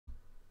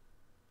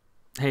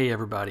Hey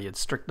everybody,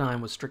 it's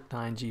Strict9 with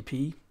Strict9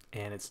 GP,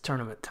 and it's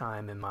tournament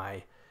time in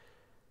my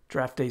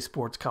Draft Day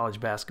Sports College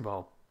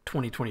Basketball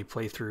 2020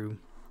 playthrough,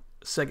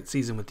 second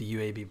season with the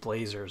UAB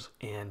Blazers.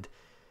 And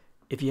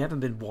if you haven't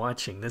been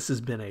watching, this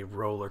has been a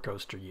roller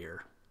coaster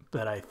year,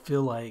 but I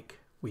feel like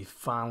we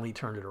finally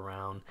turned it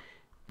around.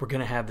 We're going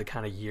to have the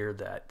kind of year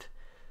that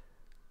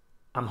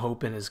I'm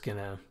hoping is going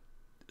to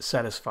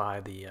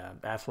satisfy the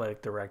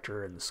athletic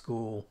director and the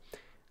school.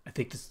 I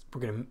think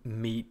we're going to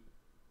meet,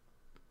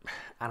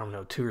 I don't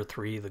know, two or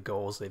three of the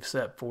goals they've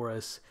set for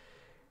us.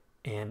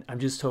 And I'm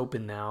just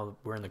hoping now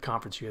we're in the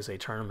Conference USA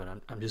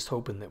tournament. I'm just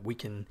hoping that we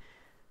can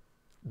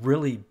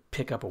really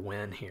pick up a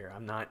win here.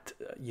 I'm not,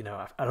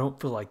 I don't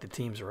feel like the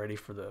team's ready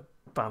for the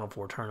Final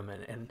Four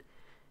tournament. And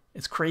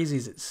as crazy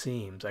as it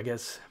seems, I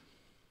guess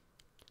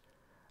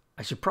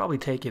I should probably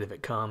take it if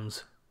it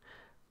comes.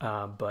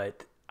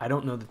 But I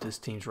don't know that this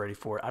team's ready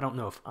for it. I don't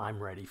know if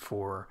I'm ready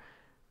for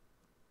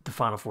the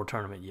Final Four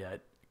tournament yet,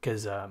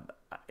 because I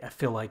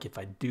feel like if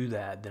I do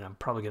that, then I'm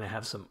probably going to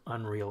have some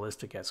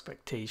unrealistic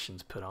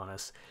expectations put on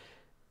us.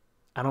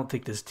 I don't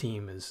think this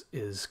team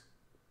is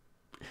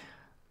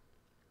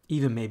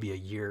even maybe a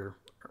year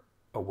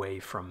away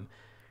from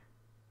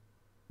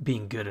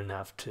being good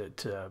enough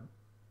to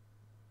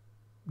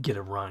get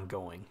a run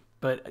going.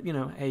 But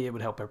hey, it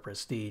would help our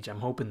prestige.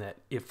 I'm hoping that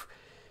if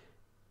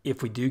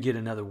we do get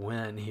another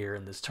win here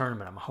in this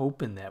tournament, I'm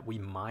hoping that we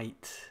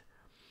might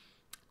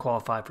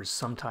qualify for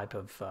some type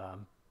of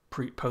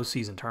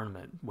postseason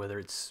tournament, whether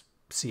it's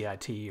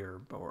CIT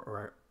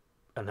or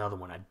another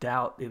one. I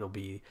doubt it'll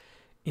be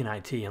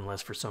NIT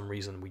unless for some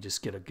reason we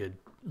just get a good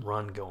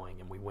run going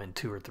and we win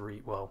two or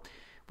three. Well,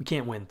 we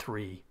can't win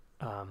three.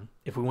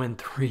 If we win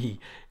three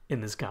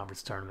in this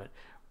conference tournament,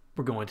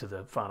 we're going to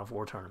the Final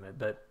Four tournament.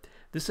 But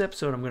this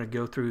episode, I'm going to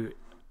go through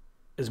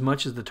as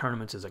much of the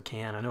tournaments as I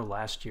can. I know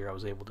last year I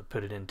was able to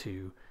put it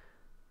into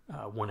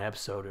one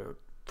episode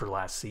for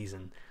last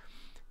season,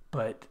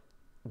 but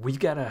we've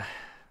got to,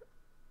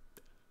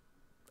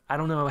 I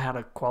don't know how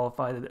to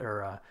qualify it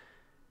or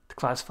to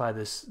classify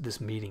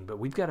this meeting, but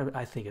we've got,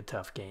 I think, a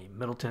tough game.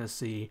 Middle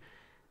Tennessee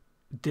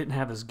didn't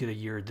have as good a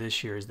year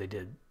this year as they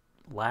did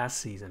last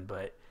season,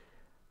 but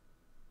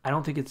I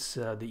don't think it's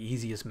the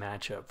easiest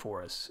matchup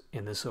for us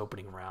in this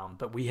opening round.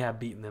 But we have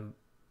beaten them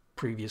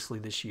previously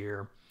this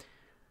year.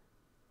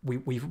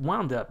 We've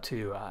wound up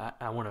too.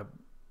 I want to,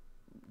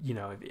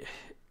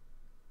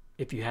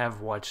 if you have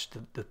watched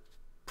the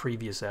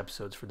previous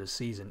episodes for this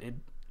season, it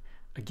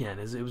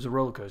was a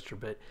roller coaster,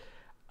 but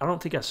I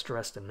don't think I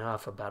stressed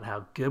enough about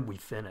how good we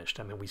finished.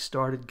 I mean, we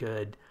started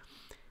good.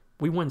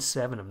 We won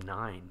 7 of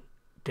 9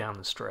 down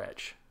the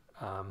stretch.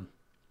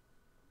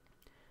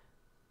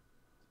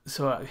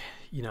 So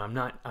I'm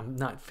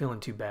not feeling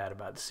too bad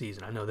about the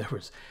season. I know there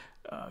was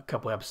a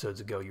couple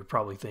episodes ago you're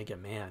probably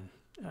thinking, man,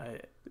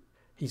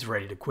 he's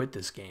ready to quit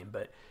this game,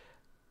 but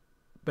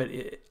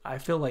I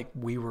feel like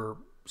we were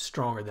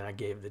stronger than I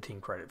gave the team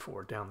credit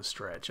for down the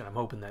stretch, and I'm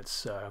hoping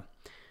that's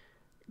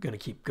going to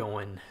keep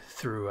going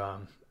through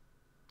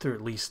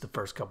at least the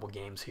first couple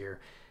games here.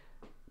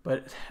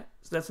 But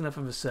that's enough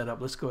of a setup.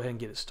 Let's go ahead and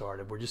get it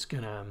started. We're just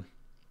going to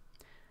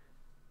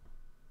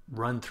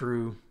run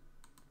through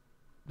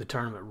the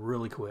tournament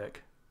really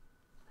quick,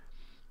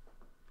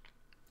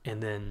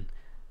 and then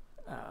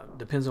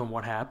depends on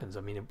what happens.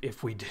 I mean,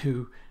 if we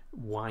do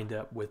wind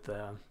up with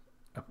a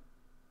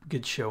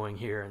good showing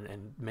here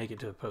and make it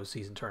to a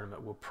postseason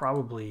tournament, we'll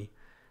probably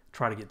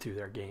try to get through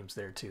their games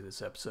there too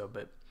this episode.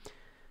 But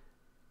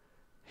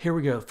here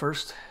we go.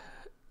 First,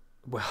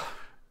 well,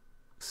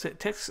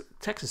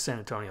 Texas San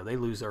Antonio, they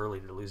lose early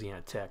to Louisiana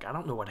Tech. I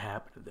don't know what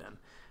happened to them.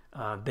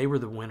 They were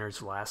the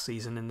winners last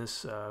season in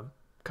this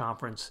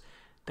conference.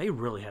 They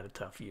really had a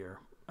tough year,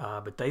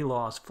 but they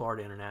lost.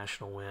 Florida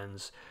International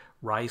wins.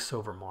 Rice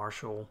over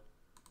Marshall.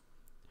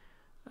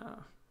 I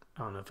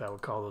don't know if I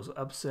would call those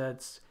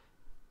upsets.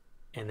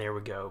 And there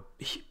we go.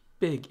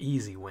 Big,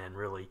 easy win,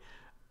 really,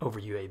 over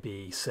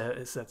UAB. So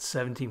that's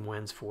 17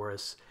 wins for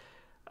us.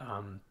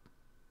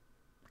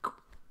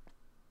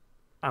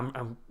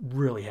 I'm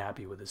really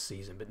happy with this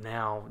season. But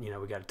now,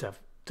 we got a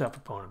tough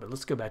opponent. But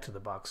let's go back to the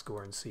box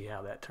score and see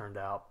how that turned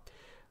out.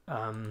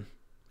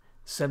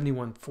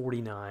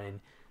 71-49.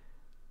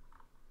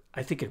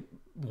 I think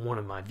one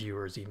of my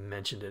viewers even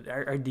mentioned it.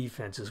 Our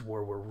defense is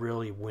where we're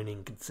really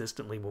winning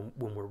consistently.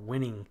 When we're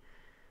winning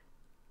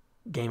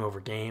game over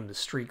game, the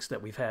streaks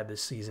that we've had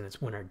this season,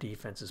 it's when our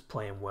defense is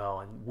playing well,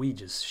 and we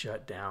just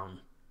shut down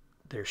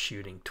their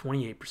shooting.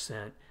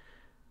 28%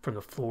 from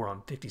the floor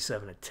on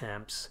 57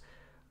 attempts.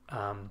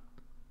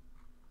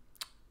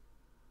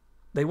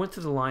 They went to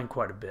the line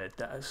quite a bit.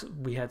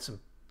 We had some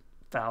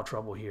foul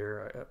trouble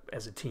here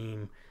as a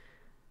team,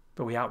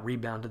 but we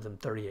out-rebounded them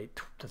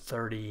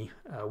 38-30.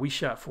 We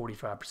shot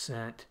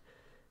 45%,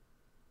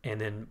 and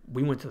then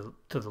we went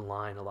to the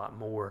line a lot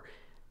more.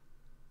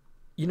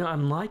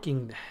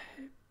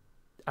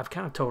 I've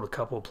kind of told a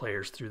couple of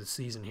players through the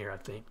season here, I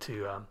think,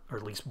 or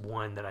at least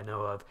one that I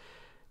know of,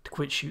 to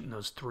quit shooting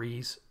those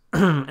threes.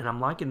 And I'm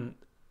liking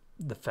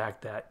the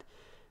fact that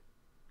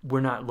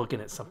we're not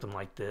looking at something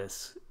like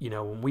this.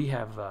 When we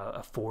have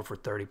a 4 for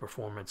 30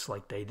 performance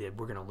like they did,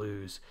 we're going to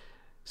lose.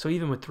 So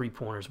even with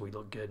 3-pointers, we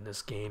look good in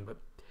this game. But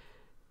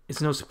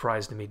it's no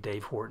surprise to me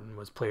Dave Horton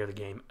was player of the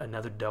game.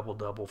 Another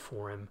double-double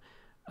for him.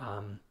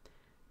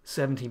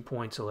 17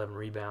 points, 11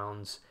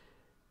 rebounds.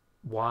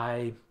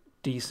 Y,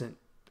 decent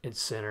at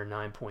center,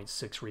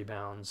 9.6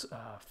 rebounds.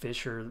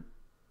 Fisher,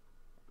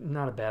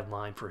 not a bad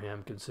line for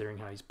him considering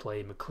how he's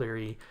played.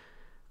 McCleary,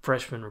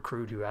 freshman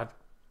recruit who I've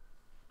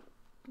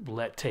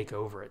let take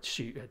over at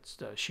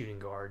shooting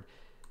guard.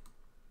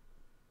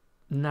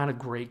 Not a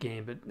great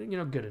game, but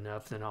good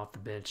enough. Then off the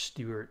bench,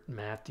 Stewart,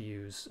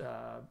 Matthews,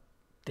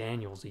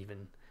 Daniels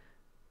even,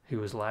 who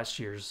was last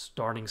year's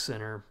starting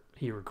center.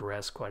 He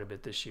regressed quite a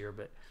bit this year,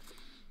 but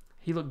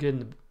he looked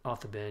good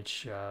off the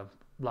bench. A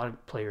lot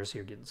of players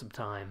here getting some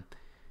time.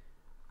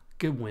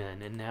 Good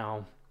win, and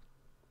now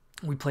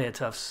we play a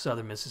tough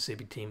Southern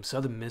Mississippi team.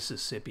 Southern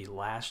Mississippi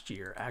last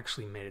year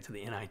actually made it to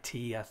the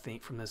NIT, I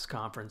think, from this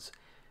conference,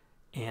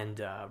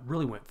 and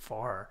really went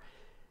far.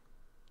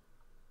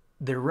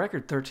 Their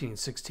record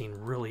 13-16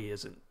 really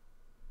isn't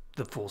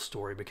the full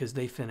story because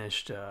they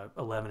finished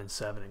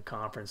 11-7 in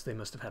conference. They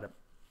must have had a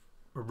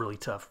really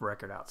tough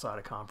record outside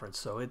of conference,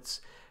 so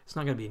it's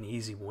not going to be an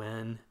easy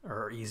win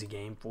or easy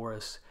game for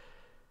us.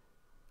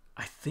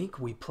 I think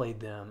we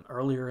played them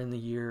late in the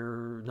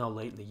year,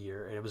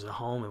 and it was at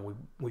home, and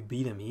we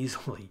beat them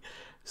easily.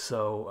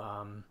 So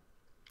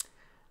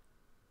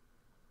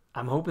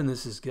I'm hoping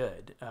this is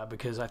good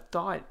because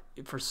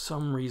for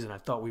some reason I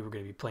thought we were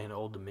going to be playing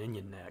Old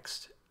Dominion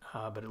next,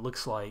 but it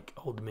looks like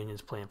Old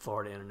Dominion's playing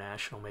Florida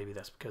International. Maybe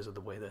that's because of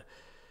the way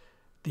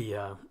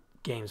the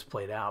games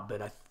played out.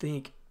 But I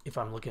think if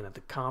I'm looking at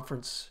the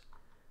conference,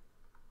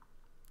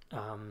 here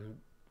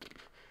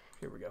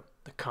we go.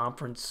 The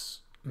conference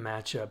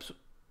matchups,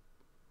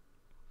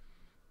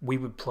 we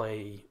would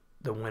play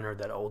the winner of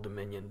that Old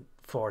Dominion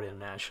Florida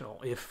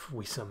International if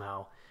we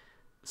somehow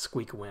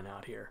squeak a win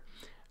out here.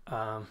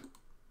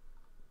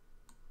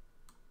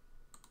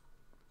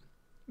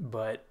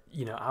 But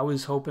I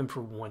was hoping for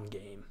one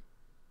game,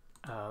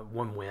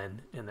 one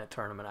win in that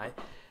tournament.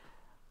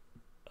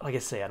 Like I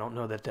say, I don't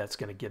know that that's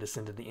going to get us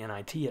into the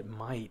NIT. It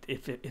might.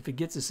 If it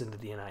gets us into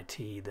the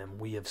NIT, then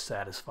we have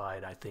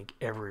satisfied, I think,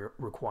 every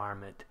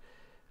requirement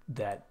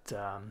that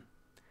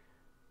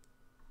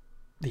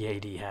the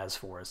AD has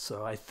for us.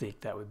 So I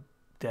think that would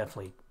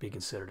definitely be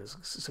considered a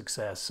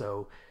success.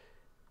 So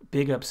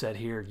big upset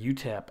here.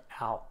 UTEP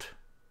out.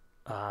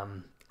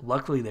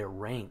 Luckily, they're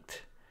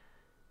ranked,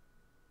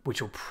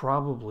 which will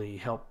probably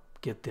help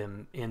get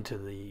them into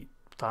the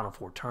Final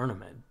Four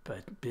tournament.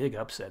 But big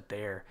upset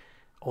there.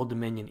 Old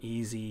Dominion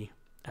easy.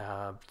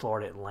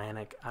 Florida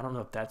Atlantic. I don't know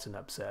if that's an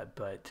upset,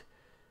 but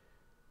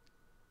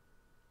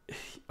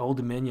Old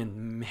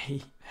Dominion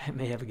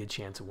may have a good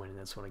chance of winning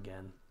this one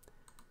again.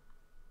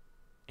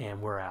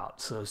 And we're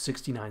out. So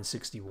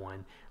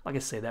 69-61. Like I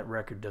say, that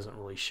record doesn't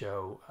really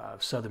show.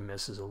 Southern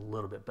Miss is a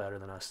little bit better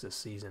than us this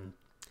season.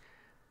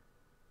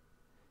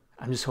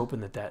 I'm just hoping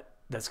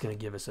that's going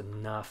to give us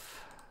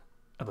enough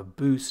of a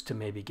boost to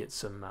maybe get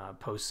some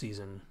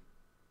postseason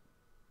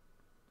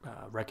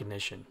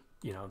recognition,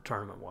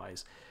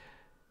 tournament-wise.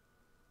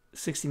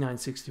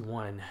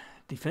 69-61.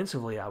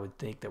 Defensively, I would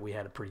think that we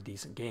had a pretty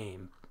decent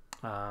game.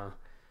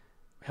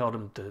 Held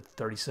them to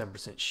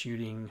 37%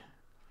 shooting.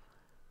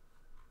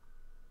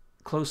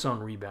 Close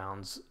on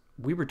rebounds.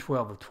 We were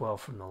 12 of 12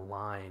 from the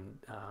line.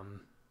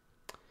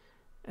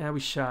 And we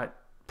shot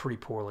pretty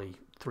poorly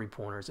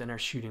 3-pointers, and our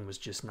shooting was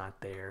just not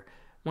there.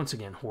 Once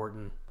again,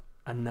 Horton,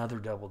 another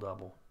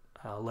double-double.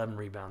 11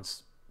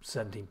 rebounds,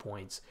 17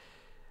 points.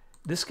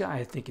 This guy,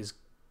 I think, is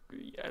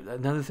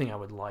another thing I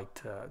would like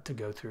to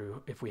go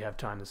through if we have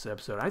time this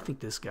episode. I think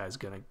this guy's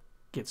going to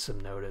get some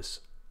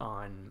notice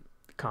on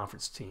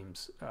conference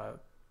teams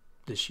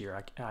this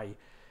year.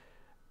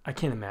 I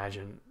can't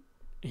imagine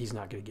he's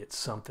not going to get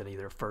something,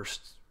 either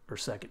first or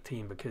second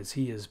team, because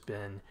he has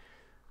been,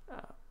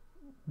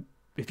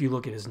 if you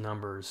look at his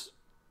numbers,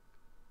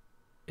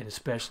 and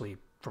especially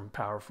from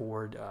power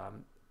forward,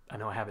 I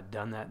know I haven't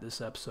done that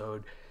this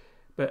episode,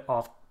 but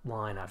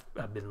offline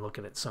I've been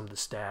looking at some of the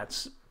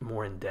stats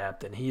more in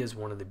depth, and he is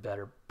one of the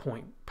better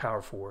point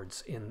power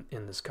forwards in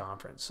this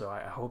conference. So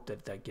I hope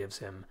that gives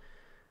him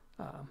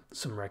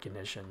some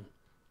recognition.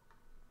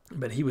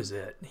 But he was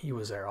it. He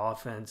was our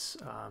offense.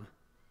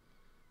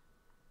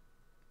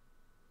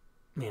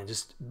 Man,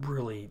 just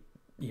really,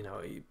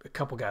 a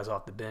couple guys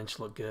off the bench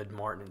look good,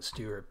 Martin and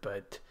Stewart,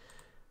 but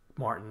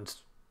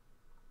Martin's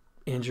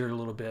injured a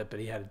little bit, but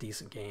he had a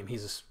decent game.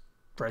 He's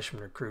a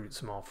freshman recruit at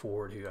small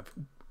forward who I've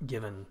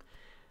given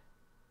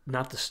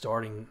not the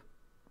starting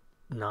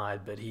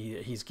nod, but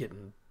he's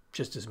getting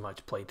just as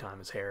much play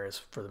time as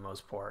Harris for the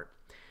most part.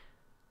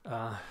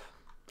 I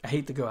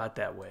hate to go out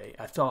that way.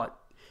 I thought,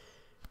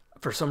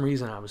 for some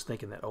reason, I was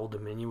thinking that Old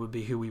Dominion would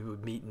be who we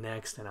would meet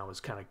next, and I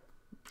was kind of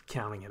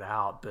counting it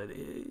out, but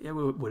it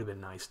would have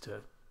been nice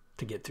to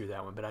get through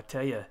that one. But I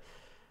tell you,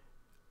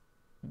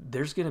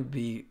 there's going to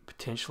be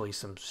potentially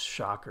some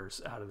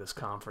shockers out of this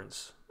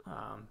conference.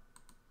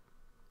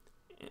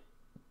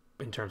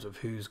 in terms of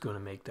who's going to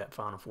make that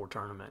Final Four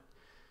tournament.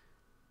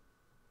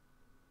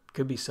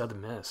 Could be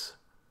Southern Miss.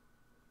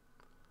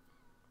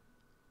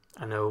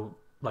 I know,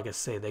 like I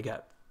say, they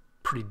got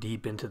pretty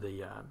deep into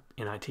the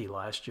NIT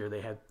last year.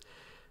 They had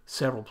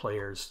several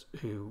players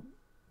who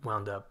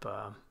wound up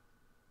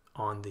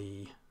on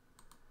the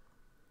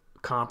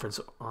conference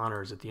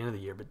honors at the end of the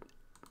year, but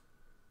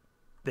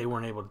they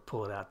weren't able to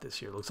pull it out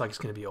this year. Looks like it's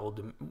going to be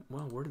Old.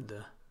 Well, where did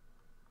the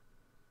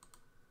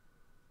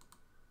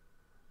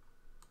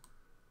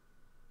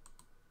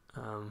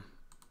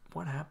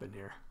what happened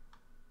here?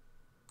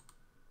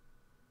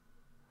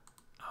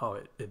 Oh,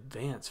 it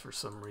advanced for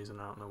some reason.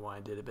 I don't know why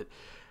I did it, but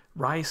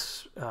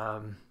Rice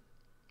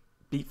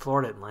beat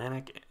Florida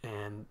Atlantic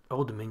and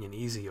Old Dominion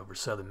easy over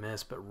Southern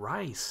Miss, but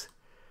Rice,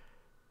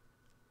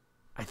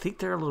 I think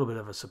they're a little bit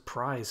of a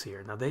surprise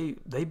here. Now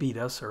they beat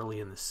us early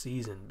in the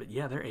season, but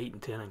yeah, they're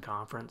 8-10 in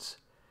conference.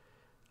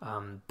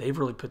 They've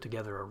really put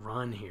together a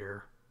run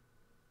here.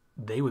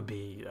 They would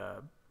be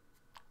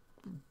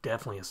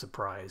definitely a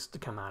surprise to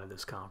come out of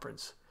this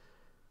conference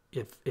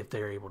if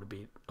they're able to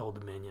beat Old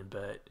Dominion,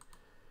 but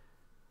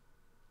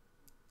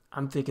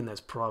I'm thinking that's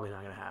probably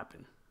not going to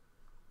happen.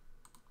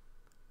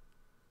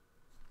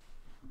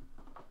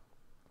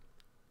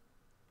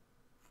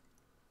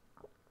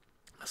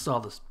 I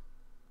saw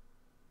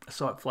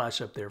it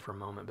flash up there for a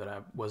moment, but I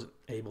wasn't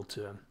able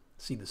to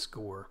see the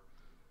score.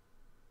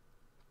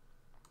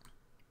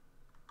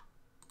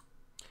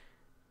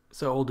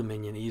 So Old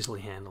Dominion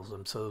easily handles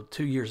them. So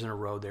 2 years in a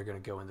row, they're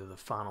going to go into the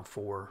Final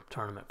Four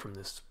tournament from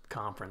this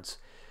conference.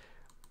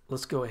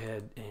 Let's go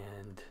ahead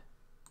and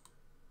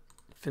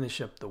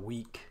finish up the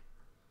week.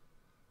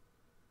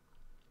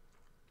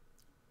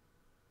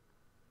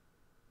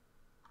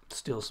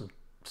 Still some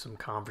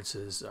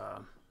conferences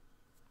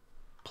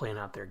playing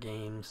out their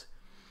games.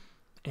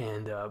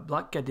 And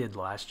like I did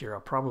last year,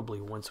 I'll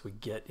probably, once we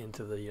get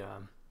into the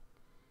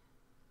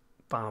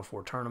Final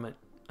Four tournament,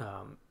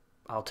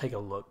 I'll take a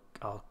look.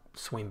 I'll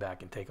swing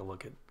back and take a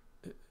look at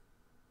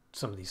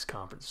some of these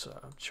conference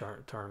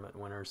tournament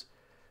winners.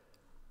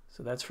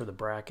 So that's for the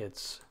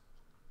brackets.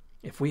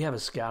 If we have a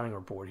scouting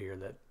report here,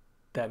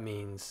 that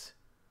means...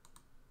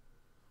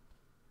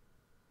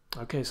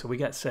 Okay, so we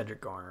got Cedric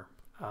Garner.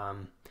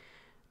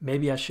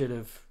 Maybe I should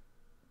have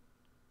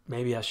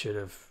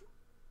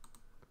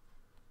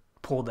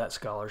pulled that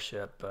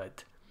scholarship,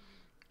 but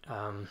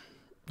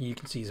you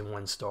can see he's a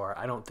 1 star.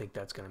 I don't think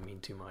that's going to mean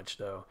too much,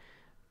 though.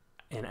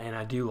 And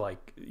I do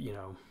like,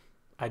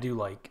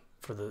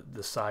 for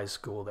the size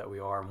school that we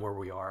are and where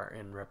we are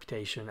in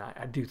reputation,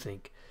 I do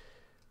think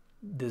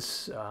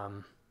this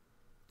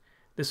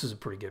is a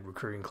pretty good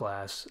recruiting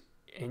class.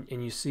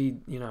 And you see,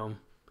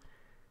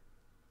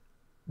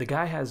 the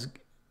guy has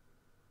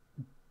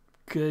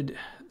good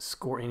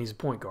score, and he's a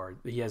point guard.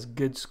 He has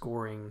good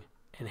scoring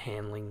and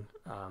handling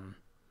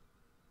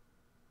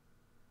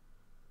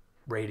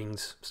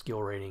ratings,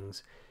 skill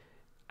ratings.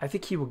 I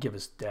think he will give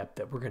us depth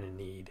that we're going to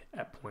need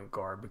at point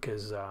guard,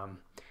 because I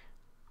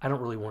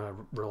don't really want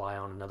to rely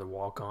on another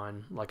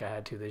walk-on like I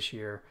had to this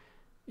year.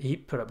 He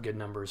put up good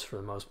numbers for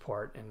the most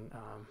part in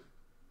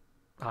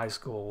high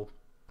school,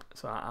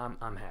 so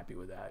I'm happy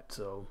with that.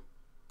 So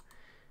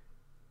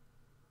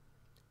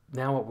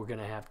now what we're going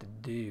to have to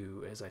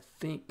do is, I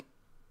think,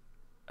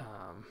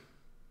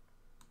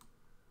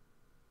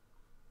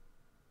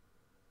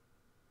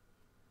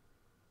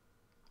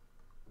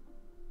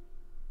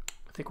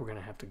 we're going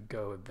to have to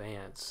go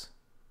advance.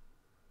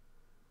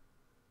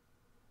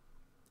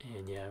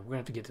 And yeah, we're going to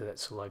have to get to that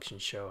selection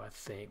show, I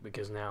think,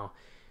 because now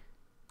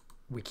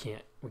we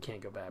can't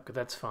go back, but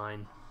that's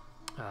fine.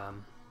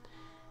 And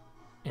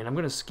I'm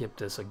going to skip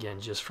this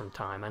again just from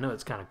time. I know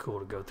it's kind of cool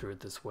to go through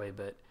it this way,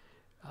 but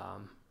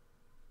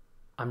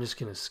I'm just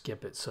going to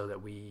skip it so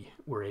that we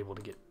were able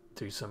to get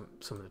through some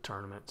of the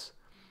tournaments.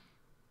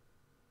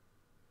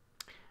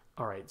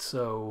 All right,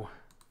 so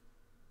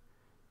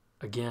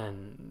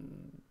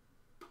again,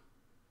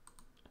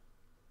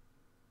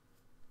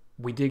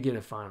 we did get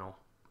a final.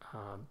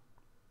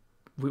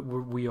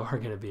 We are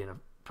going to be in a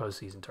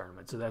postseason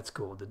tournament, so that's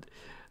cool.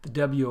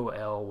 The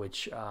WOL,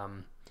 which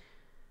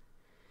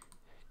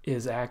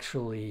is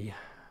actually,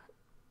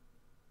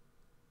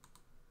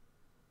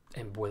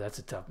 and boy, that's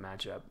a tough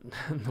matchup,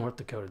 North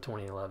Dakota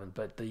 2011.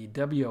 But the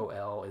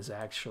WOL is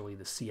actually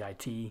the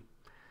CIT.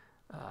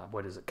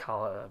 What is it?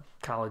 College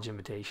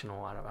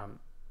Invitational.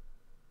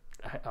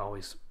 I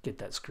always get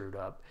that screwed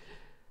up.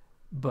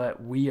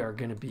 But we are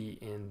going to be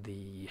in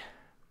the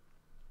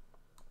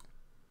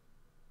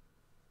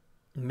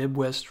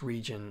Midwest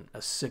region,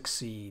 a 6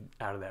 seed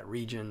out of that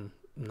region.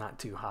 Not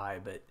too high,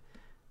 but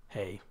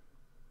hey,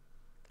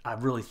 I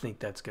really think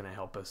that's going to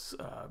help us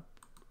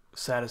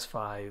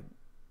satisfy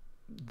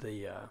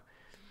the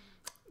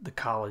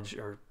college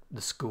or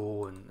the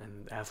school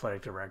and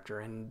athletic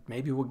director, and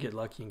maybe we'll get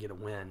lucky and get a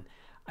win.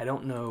 I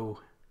don't know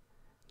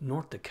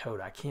North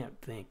Dakota. I can't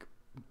think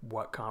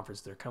what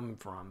conference they're coming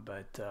from,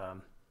 but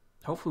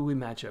hopefully we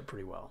match up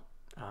pretty well.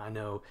 I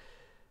know,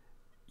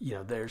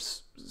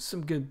 there's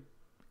some good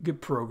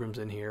programs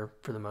in here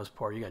for the most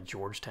part. You got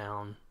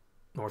Georgetown,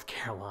 North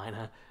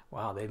Carolina.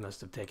 Wow, they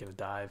must have taken a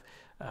dive.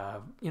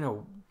 You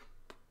know,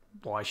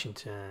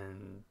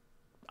 Washington,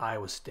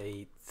 Iowa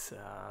State,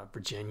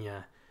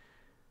 Virginia,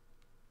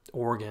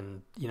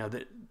 Oregon. You know,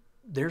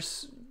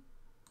 there's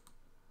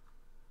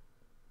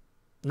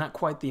not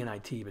quite the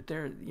NIT, but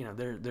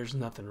there's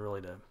nothing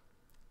really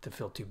to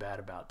feel too bad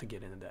about to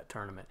get into that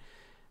tournament.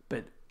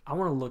 But I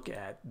want to look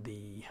at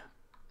the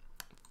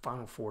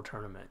Final Four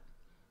tournament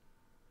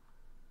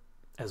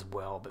as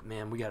well. But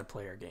man, we got to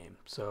play our game.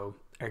 So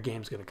our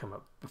game's going to come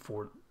up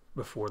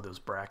before those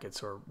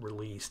brackets are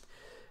released.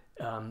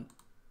 I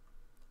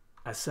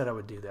said I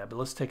would do that, but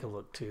let's take a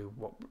look too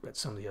at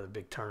some of the other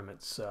big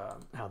tournaments,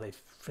 how they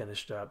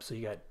finished up. So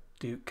you got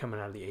Duke coming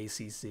out of the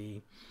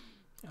ACC.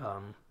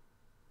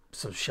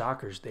 Some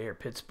shockers there.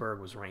 Pittsburgh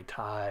was ranked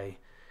high.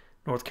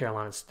 North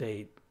Carolina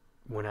State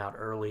went out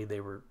early. They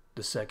were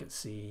the second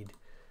seed.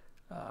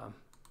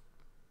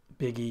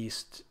 Big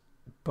East,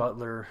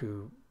 Butler,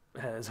 who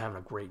is having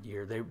a great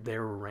year. They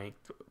were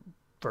ranked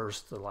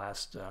first the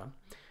last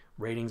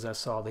ratings I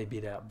saw. They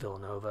beat out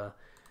Villanova.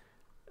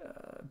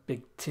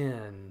 Big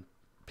Ten,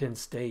 Penn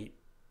State,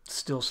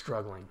 still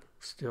struggling.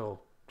 Still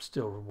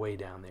way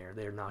down there.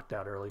 They're knocked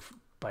out early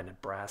by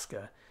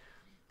Nebraska.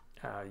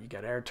 You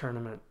got our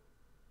tournament.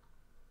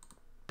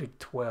 Big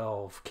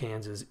 12,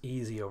 Kansas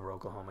easy over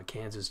Oklahoma.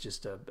 Kansas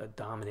just a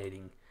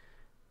dominating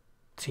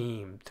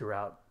team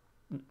throughout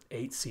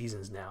 8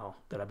 seasons now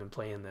that I've been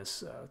playing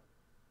this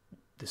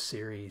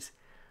series.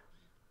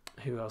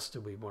 Who else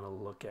do we want to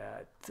look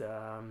at?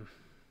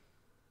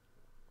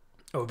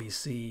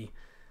 OVC.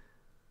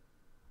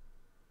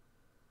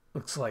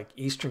 Looks like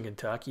Eastern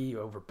Kentucky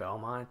over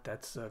Belmont.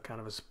 That's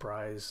kind of a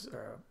surprise.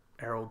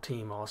 Our old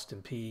team,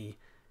 Austin Peay,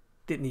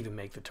 didn't even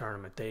make the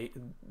tournament. They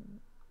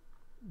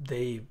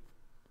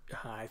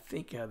I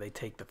think they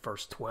take the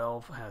first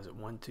 12. Has it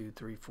 1, 2,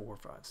 3, 4,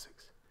 5,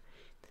 6,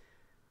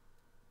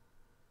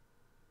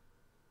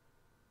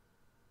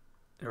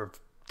 or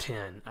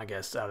 10, I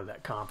guess, out of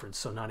that conference.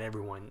 So not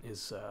everyone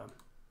is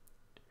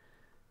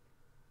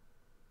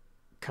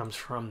comes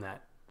from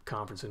that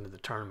conference into the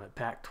tournament.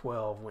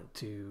 Pac-12 went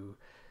to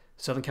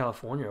Southern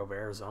California over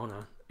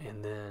Arizona,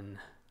 and then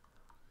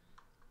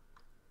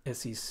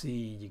SEC,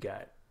 you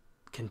got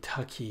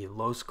Kentucky,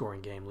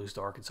 low-scoring game, lose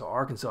to Arkansas.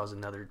 Arkansas is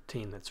another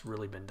team that's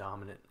really been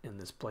dominant in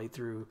this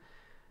playthrough.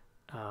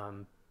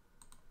 And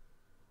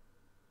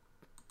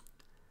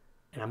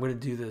I'm going to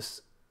do this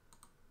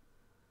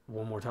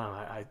one more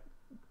time.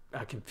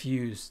 I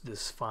confuse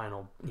this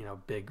final,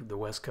 the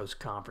West Coast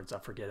Conference. I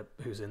forget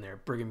who's in there.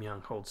 Brigham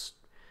Young holds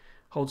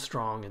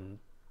strong and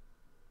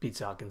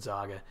beats out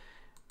Gonzaga.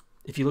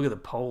 If you look at the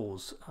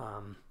polls,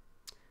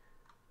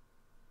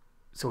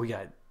 so we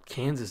got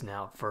Kansas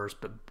now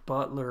first, but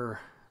Butler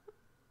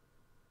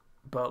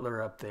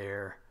up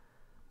there.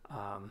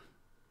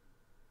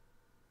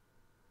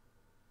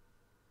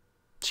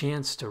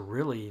 Chance to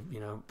really,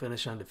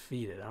 finish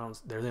undefeated.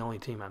 They're the only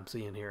team I'm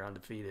seeing here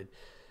undefeated.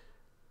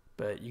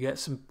 But you got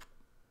some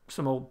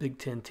old Big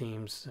Ten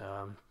teams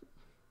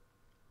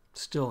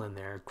still in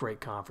there. Great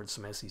conference,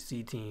 some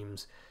SEC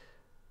teams.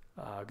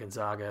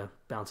 Gonzaga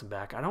bouncing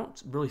back. I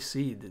don't really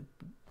see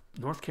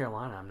North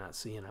Carolina. I'm not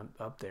seeing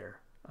up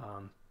there.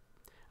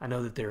 I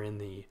know that they're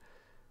going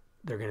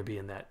to be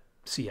in that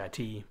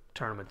CIT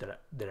tournament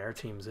that our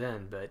team's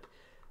in, but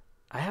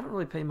I haven't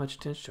really paid much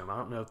attention to them. I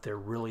don't know if they're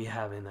really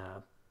having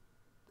a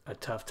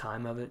tough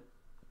time of it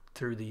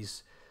through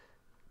these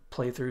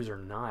playthroughs or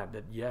not.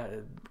 But yeah,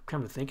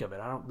 come to think of it,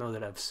 I don't know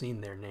that I've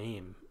seen their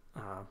name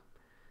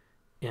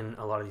in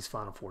a lot of these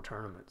Final Four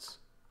tournaments.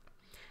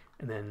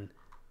 And then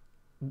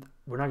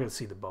we're not going to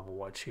see the bubble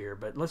watch here,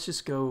 but let's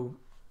just go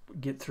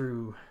get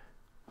through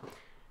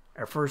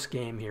our first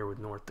game here with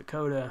North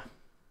Dakota.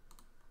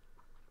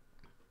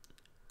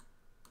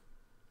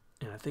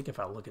 And I think if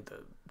I look at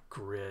the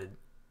grid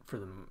for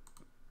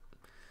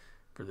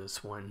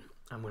this one,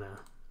 I'm going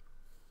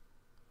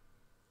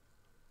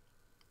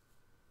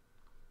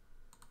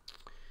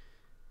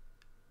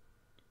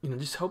to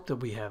just hope that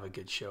we have a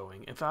good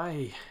showing.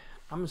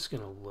 I'm just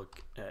going to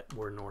look at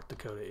where North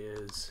Dakota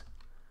is.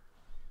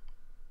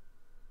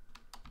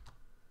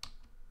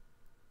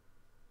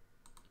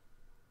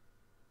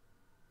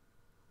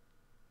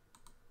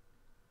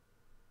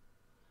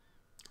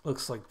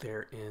 Looks like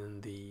they're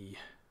in the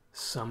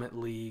Summit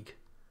League.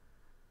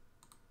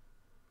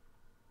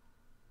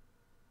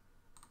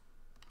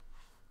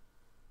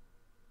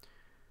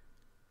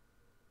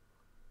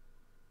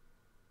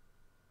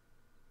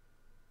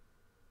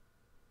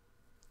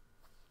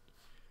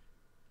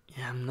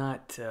 Yeah, I'm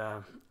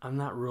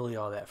not really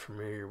all that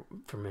familiar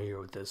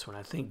with this one.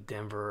 I think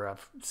Denver,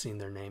 I've seen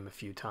their name a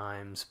few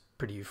times.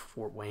 Purdue,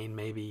 Fort Wayne,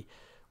 maybe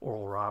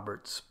Oral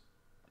Roberts,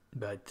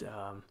 but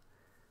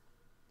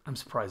I'm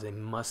surprised they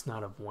must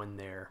not have won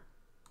their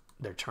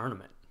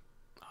tournament,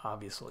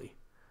 obviously,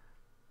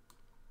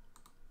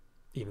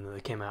 even though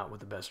they came out with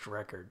the best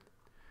record,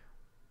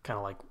 kind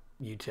of like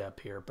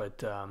UTEP here.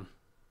 But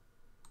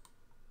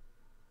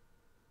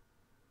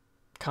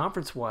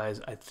conference-wise,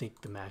 I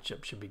think the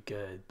matchup should be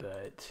good,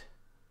 but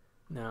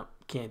No,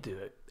 can't do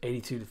it.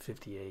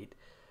 82-58.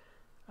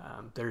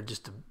 They're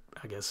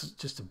I guess,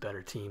 just a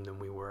better team than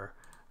we were.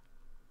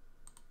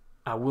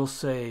 I will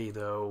say,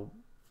 though,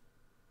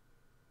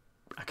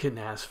 I couldn't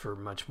ask for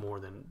much more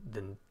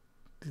than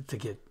to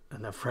get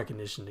enough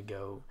recognition to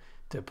go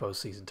to a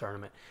postseason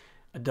tournament.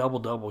 A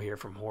double-double here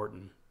from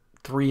Horton.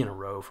 3 in a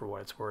row for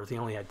what it's worth. He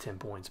only had 10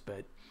 points,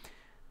 but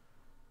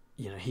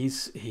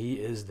he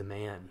is the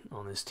man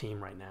on this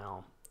team right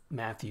now.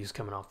 Matthews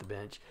coming off the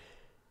bench.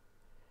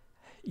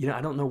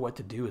 I don't know what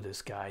to do with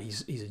this guy.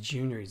 He's a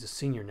junior. He's a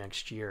senior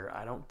next year.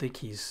 I don't think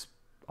he's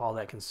all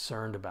that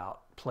concerned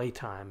about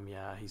playtime.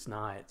 Yeah, he's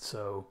not.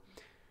 So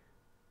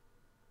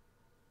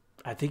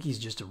I think he's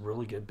just a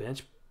really good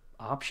bench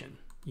option.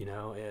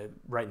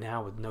 Right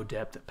now with no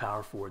depth at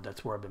power forward,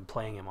 that's where I've been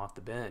playing him off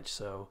the bench.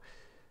 So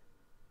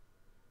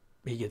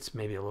he gets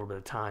maybe a little bit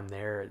of time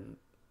there and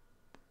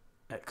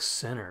at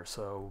center.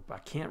 So I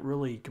can't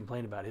really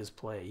complain about his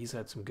play. He's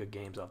had some good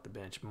games off the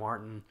bench.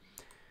 Martin,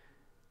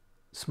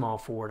 small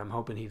forward. I'm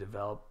hoping he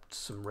developed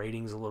some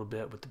ratings a little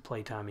bit with the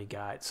playtime he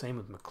got. Same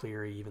with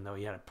McCleary, even though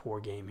he had a poor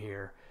game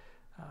here.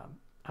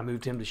 I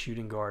moved him to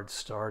shooting guard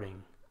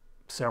starting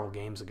several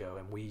games ago,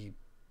 and we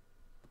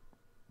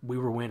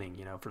were winning,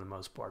 for the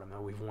most part. I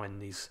mean, we've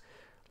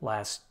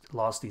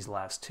lost these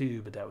last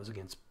 2, but that was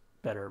against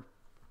better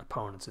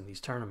opponents in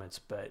these tournaments.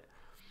 But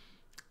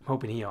I'm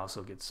hoping he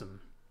also gets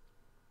some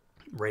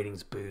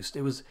ratings boost.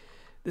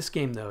 This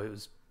game, though, it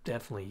was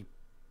definitely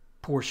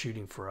poor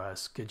shooting for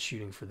us, good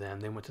shooting for them.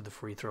 They went to the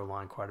free throw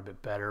line quite a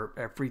bit better.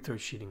 Our free throw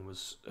shooting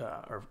was,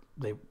 or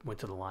they went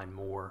to the line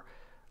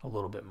a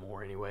little bit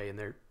more anyway,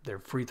 and their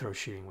free throw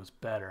shooting was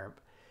better.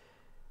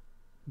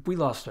 We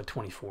lost by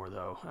 24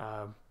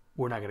 though.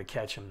 We're not going to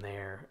catch them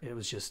there. It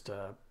was just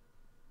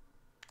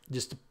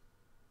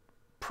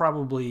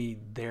probably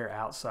their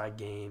outside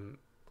game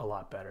a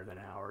lot better than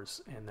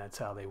ours, and that's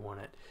how they won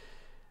it.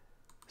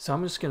 So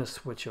I'm just going to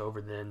switch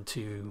over then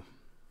to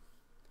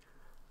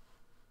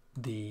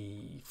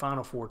the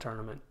Final Four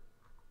tournament,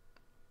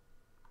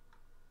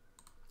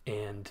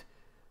 and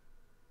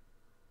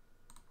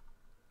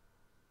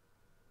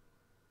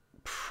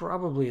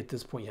probably at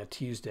this point,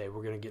 Tuesday,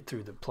 we're going to get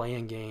through the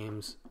play-in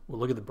games. We'll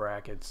look at the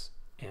brackets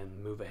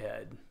and move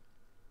ahead.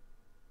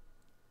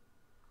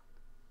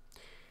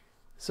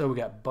 So we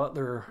got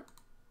Butler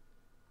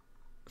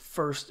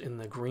first in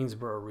the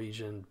Greensboro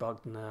region,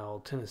 Bucknell,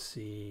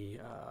 Tennessee,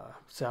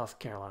 South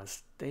Carolina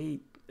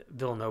State,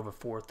 Villanova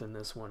fourth in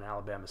this one,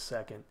 Alabama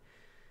second,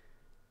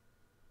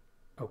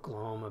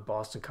 Oklahoma,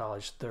 Boston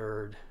College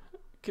third.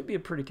 Could be a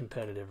pretty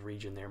competitive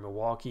region there.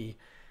 Milwaukee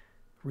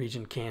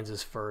region,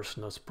 Kansas first,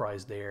 no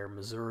surprise there.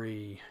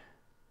 Missouri,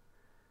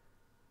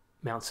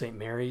 Mount St.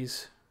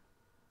 Mary's,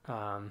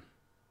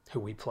 who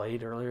we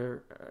played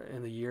earlier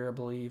in the year, I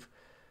believe,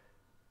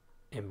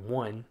 and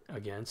won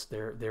against.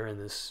 They're in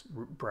this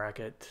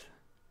bracket.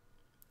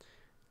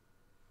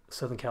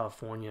 Southern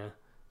California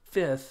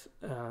fifth,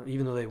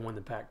 even though they won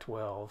the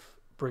Pac-12.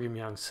 Brigham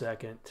Young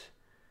second.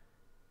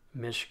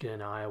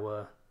 Michigan,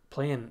 Iowa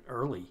playing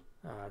early.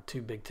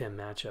 2 Big Ten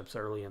matchups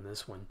early in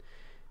this one.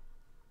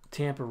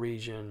 Tampa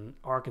region,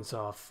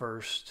 Arkansas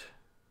first.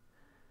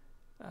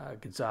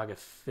 Gonzaga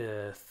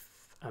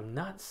fifth. I'm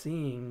not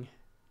seeing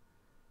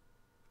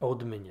Old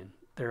Dominion.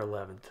 They're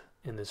 11th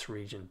in this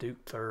region.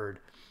 Duke third.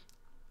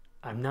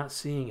 I'm not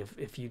seeing if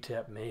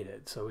UTEP made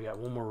it. So we got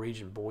one more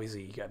region,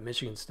 Boise. You got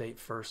Michigan State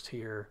first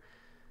here.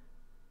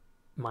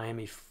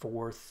 Miami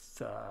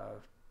fourth.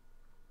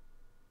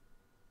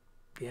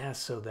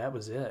 So that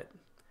was it.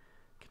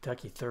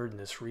 Kentucky third in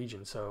this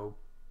region. So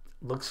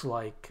looks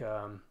like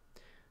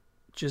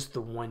just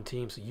the one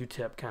team. So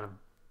UTEP kind of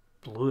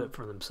blew it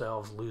for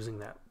themselves, losing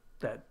that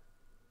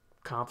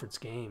conference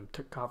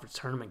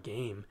tournament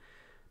game,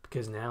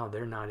 because now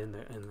they're not in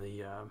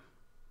the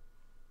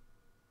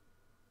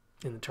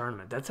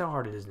tournament. That's how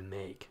hard it is to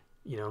make.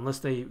 Unless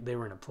they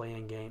were in a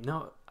play-in game.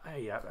 No,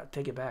 I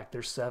take it back.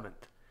 They're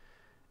 7th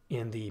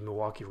in the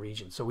Milwaukee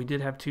region. So we did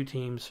have 2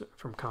 teams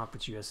from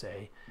Conference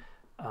USA.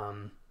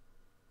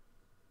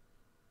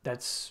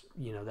 That's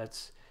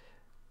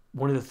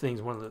one of the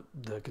things, one of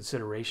the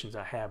considerations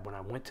I had when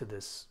I went to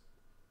this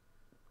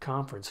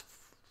conference,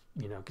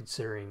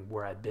 considering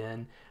where I'd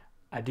been.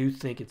 I do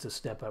think it's a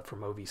step up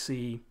from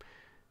OVC.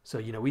 So,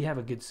 we have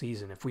a good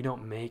season. If we get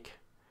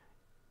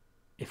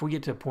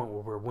to a point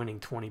where we're winning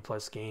 20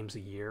 plus games a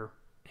year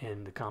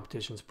and the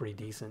competition's pretty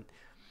decent,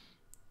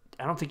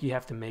 I don't think you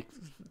have to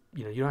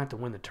you don't have to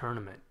win the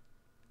tournament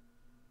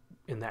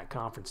in that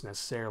conference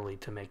necessarily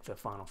to make the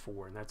Final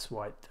Four. And that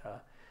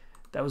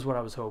was what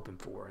I was hoping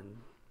for. And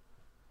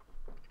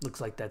looks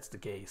like that's the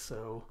case.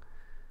 So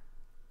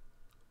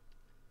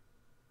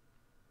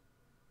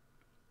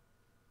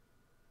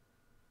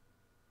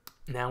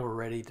now we're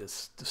ready to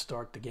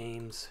start the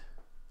games.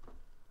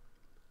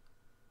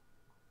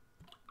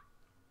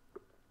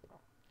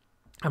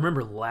 I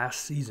remember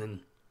last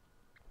season,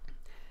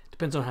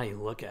 depends on how you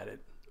look at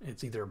it,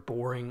 it's either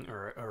boring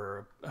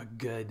or a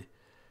good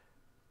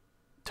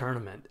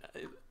tournament.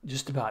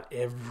 Just about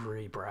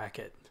every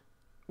bracket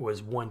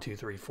was 1, 2,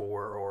 3,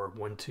 4, or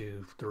 1,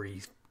 2,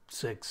 3,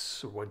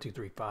 6, or 1, 2,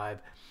 3,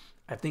 5.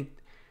 I think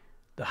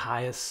the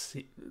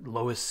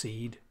lowest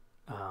seed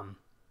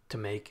to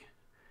make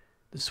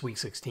the Sweet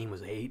 16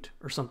 was 8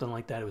 or something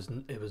like that.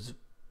 It was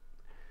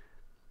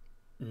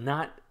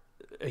not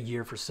a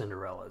year for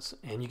Cinderellas,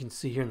 and you can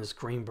see here in this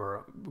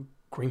Greensboro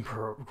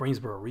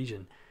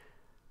region,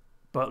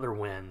 Butler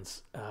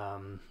wins,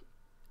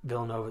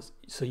 Villanova.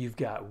 So you've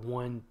got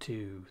 1,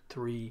 2,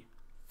 3,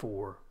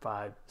 4,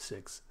 5,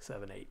 6,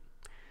 7, 8.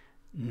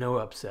 No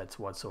upsets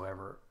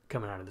whatsoever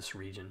coming out of this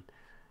region.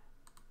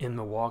 In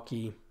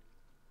Milwaukee,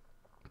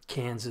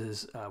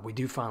 Kansas, we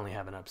do finally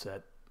have an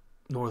upset.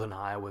 Northern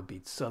Iowa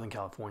beats Southern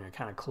California,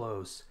 kind of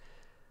close.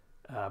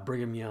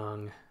 Brigham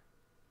Young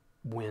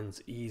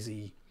wins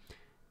easy.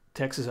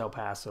 Texas El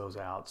Paso's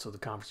out, so the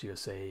Conference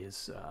USA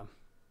is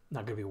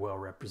not going to be well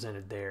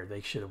represented there.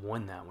 They should have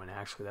won that one,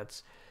 actually.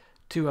 That's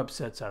 2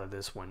 upsets out of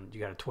this one. You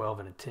got a 12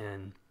 and a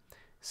 10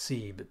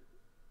 seed, but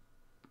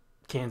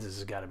Kansas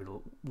has got to be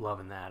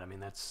loving that. I mean,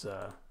 that's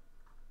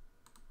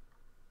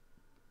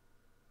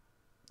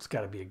it's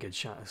got to be a good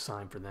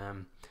sign for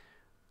them,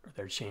 or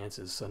their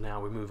chances. So now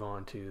we move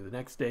on to the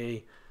next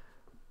day,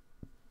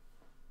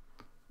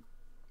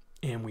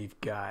 and we've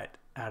got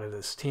out of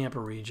this Tampa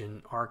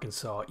region,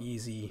 Arkansas,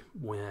 easy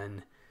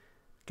win.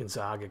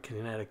 Gonzaga,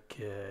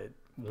 Connecticut,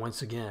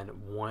 once again,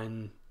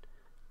 1,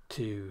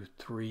 2,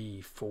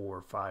 3,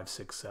 4, 5,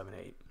 6, 7,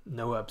 8.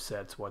 No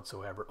upsets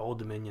whatsoever. Old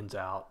Dominion's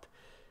out.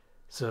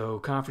 So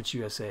Conference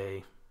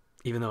USA,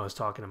 even though I was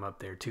talking them up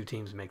there, 2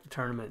 teams make the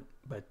tournament,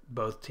 but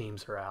both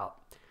teams are out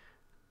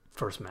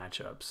first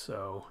matchup.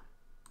 So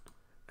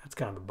that's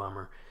kind of a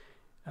bummer.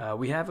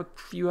 We have a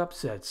few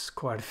upsets,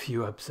 quite a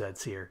few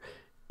upsets here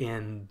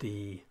in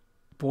the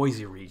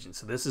Boise region.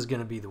 So this is going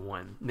to be the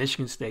one.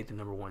 Michigan State, the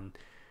number 1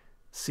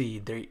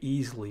 seed, they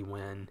easily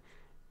win.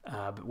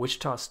 But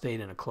Wichita State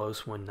in a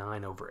close one,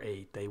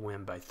 9/8. They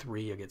win by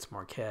 3 against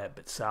Marquette.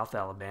 But South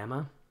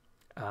Alabama,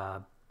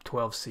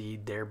 12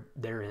 seed,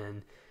 they're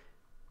in.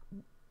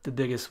 The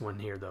biggest one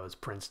here, though, is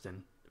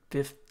Princeton.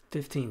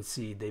 15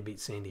 seed, they beat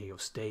San Diego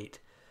State.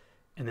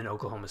 And then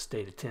Oklahoma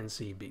State, a 10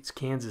 seed, beats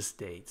Kansas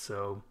State.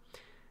 So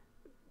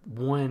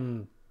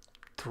 1,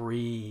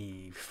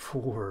 3,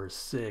 4,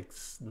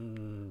 6,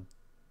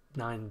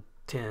 9,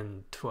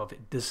 10, 12.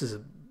 This is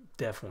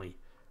definitely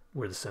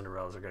where the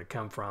Cinderellas are going to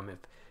come from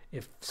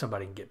if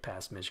somebody can get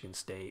past Michigan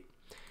State.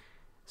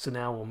 So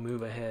now we'll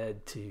move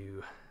ahead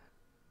to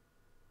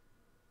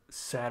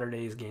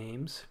Saturday's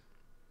games.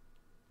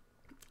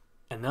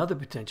 Another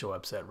potential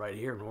upset right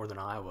here, Northern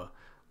Iowa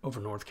over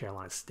North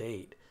Carolina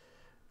State.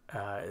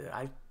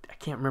 I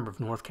can't remember if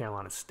North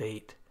Carolina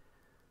State,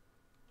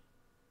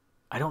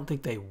 I don't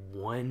think they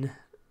won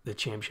the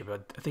championship.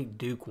 I think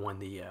Duke won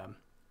the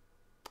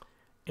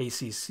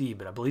ACC,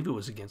 but I believe it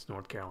was against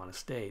North Carolina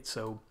State.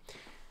 So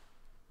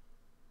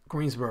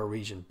Greensboro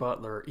region,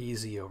 Butler,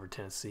 easy over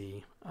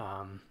Tennessee.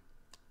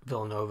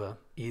 Villanova,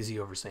 easy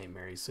over St.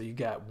 Mary's. So you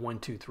got 1,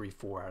 2, 3,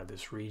 4 out of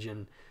this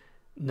region.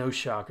 No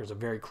shockers. A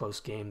very close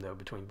game, though,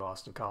 between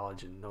Boston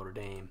College and Notre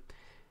Dame.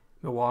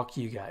 Milwaukee,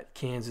 you got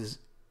Kansas,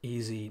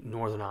 easy.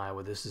 Northern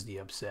Iowa, this is the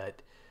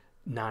upset,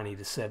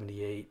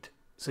 90-78.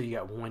 So you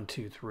got 1,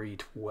 2, 3,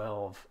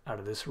 12 out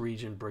of this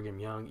region. Brigham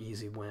Young,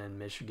 easy win.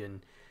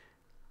 Michigan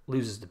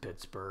loses to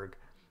Pittsburgh.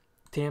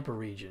 Tampa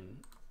region,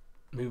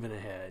 moving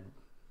ahead.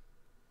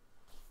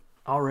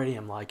 Already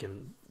I'm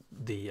liking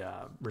the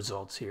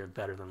results here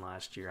better than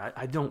last year.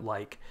 I don't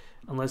like,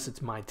 unless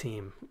it's my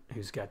team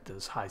who's got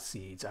those high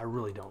seeds, I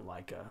really don't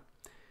like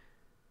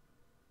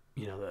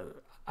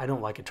I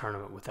don't like a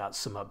tournament without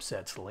some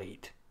upsets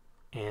late.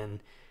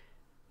 And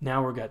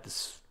now we've got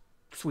this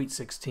Sweet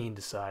 16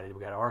 decided.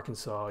 We got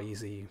Arkansas,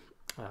 easy.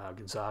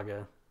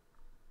 Gonzaga,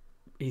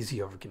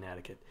 easy over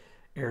Connecticut.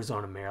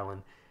 Arizona,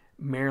 Maryland.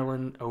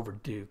 Maryland over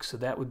Duke. So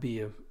that would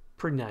be a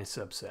pretty nice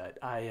upset.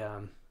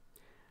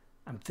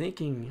 I'm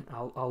thinking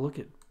I'll look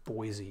at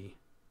Boise.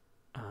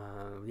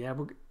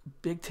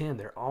 Big Ten,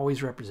 they're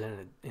always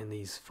represented in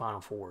these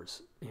Final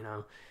Fours.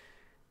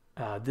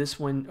 This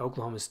one,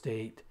 Oklahoma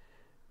State,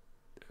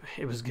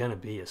 it was going to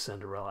be a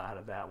Cinderella out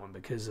of that one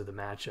because of the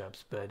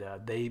matchups,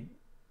 but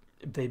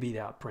they beat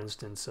out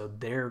Princeton, so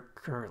they're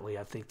currently,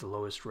 I think, the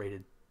lowest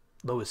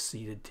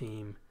seeded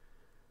team,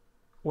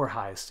 or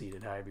highest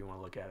seeded, however you want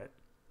to look at it.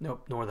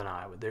 Nope, Northern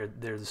Iowa, they're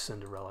the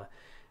Cinderella,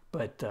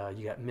 but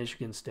you got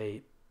Michigan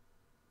State,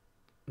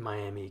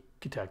 Miami,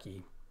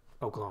 Kentucky,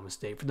 Oklahoma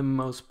State. For the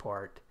most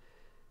part,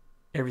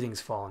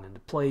 everything's fallen into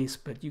place,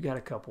 but you got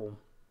a couple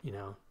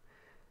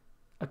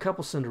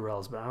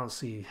Cinderellas, but I don't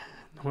see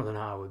Northern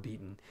Iowa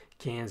beating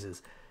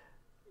Kansas.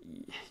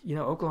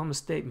 Oklahoma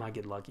State might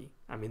get lucky.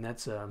 I mean,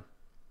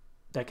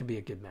 that could be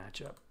a good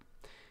matchup.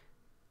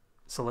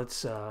 So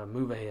let's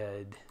move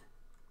ahead.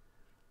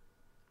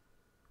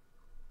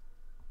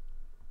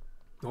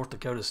 North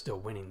Dakota's still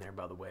winning there,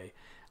 by the way.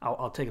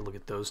 I'll take a look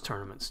at those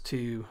tournaments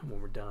too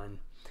when we're done.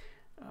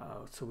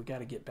 So we got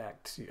to get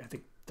back to, I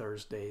think,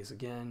 Thursdays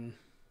again.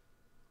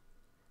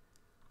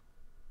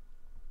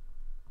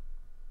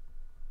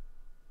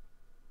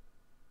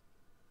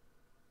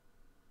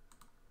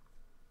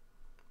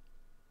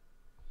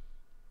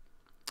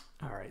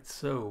 right,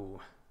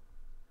 so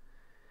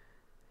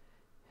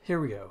here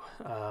we go.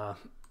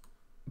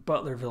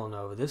 Butler,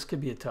 Villanova. This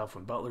could be a tough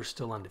one. Butler's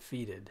still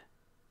undefeated.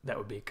 That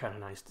would be kind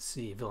of nice to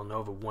see.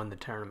 Villanova won the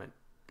tournament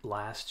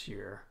last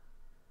year.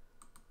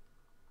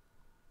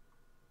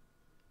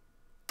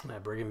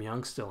 Brigham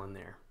Young's still in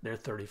there. They're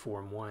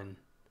 34-1.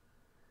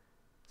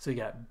 So you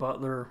got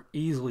Butler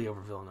easily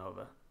over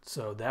Villanova.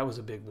 So that was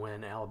a big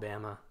win.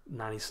 Alabama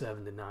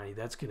 97-90.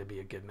 That's going to be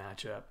a good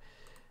matchup.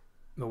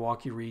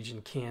 Milwaukee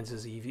region,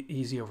 Kansas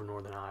easy over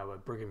Northern Iowa.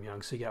 Brigham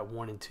Young. So you got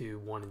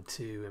 1-2,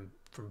 1-2, and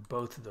from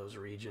both of those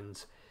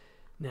regions.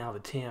 Now the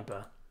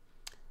Tampa,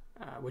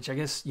 which I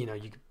guess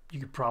you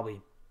could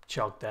probably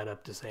chalk that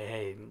up to say,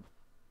 hey,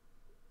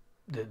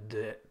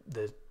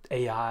 the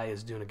AI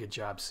is doing a good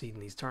job seeding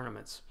these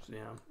tournaments.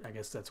 I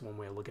guess that's one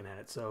way of looking at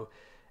it. So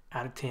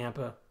out of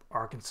Tampa,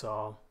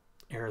 Arkansas,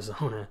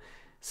 Arizona,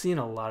 seeing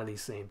a lot of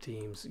these same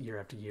teams year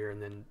after year.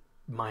 And then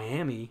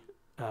Miami,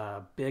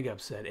 big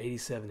upset,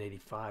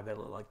 87-85. That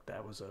looked like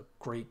that was a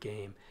great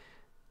game.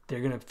 They're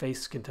going to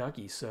face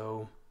Kentucky.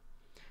 So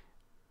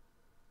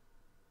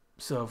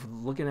if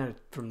looking at it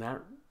from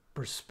that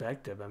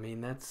perspective, I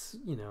mean, that's,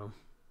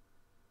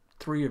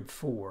 3 of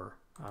 4.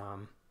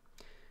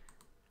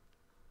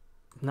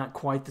 Not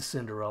quite the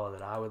Cinderella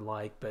that I would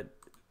like, but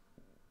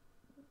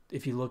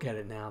if you look at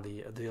it now,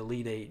 the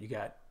Elite Eight, you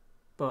got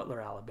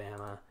Butler,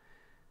 Alabama,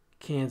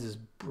 Kansas,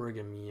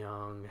 Brigham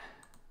Young,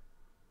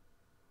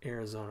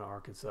 Arizona,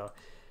 Arkansas.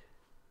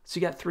 So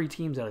you got 3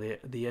 teams out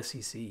of the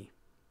SEC.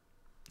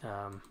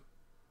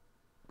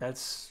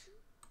 That's,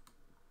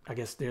 I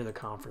guess they're the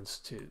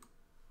conference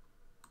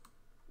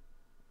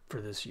for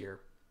this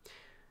year.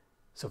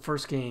 So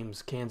first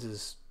games,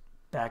 Kansas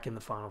back in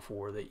the Final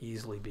Four. They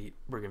easily beat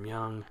Brigham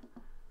Young.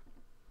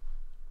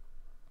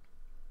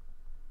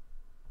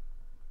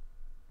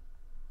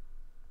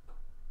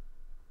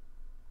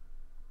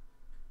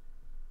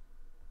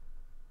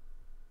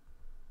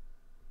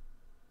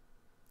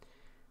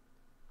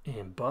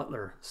 And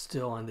Butler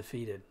still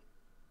undefeated.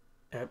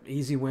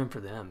 Easy win for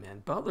them,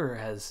 man. Butler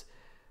has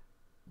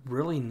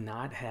really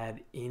not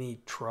had any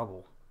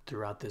trouble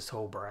throughout this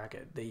whole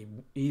bracket. They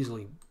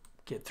easily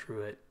get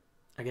through it.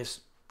 I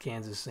guess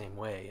Kansas same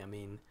way. I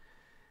mean,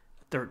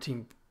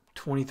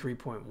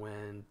 23-point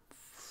win,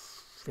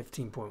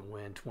 15-point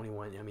win,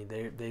 21. I mean,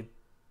 they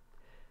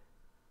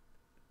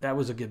that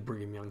was a good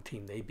Brigham Young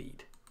team they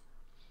beat.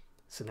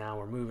 So now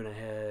we're moving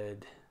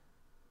ahead.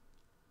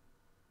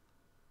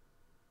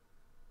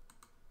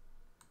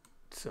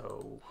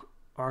 So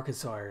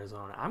Arkansas,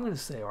 Arizona. I'm going to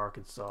say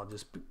Arkansas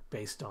just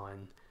based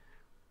on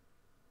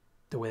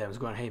the way that was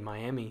going. Hey,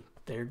 Miami,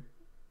 they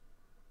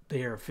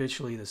are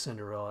officially the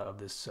Cinderella of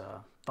this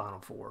Final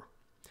Four.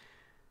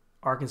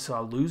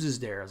 Arkansas loses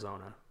to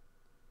Arizona,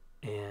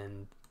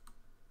 and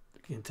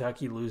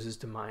Kentucky loses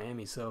to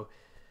Miami. So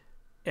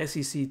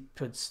SEC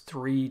puts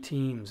 3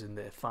 teams in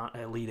the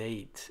Elite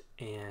Eight,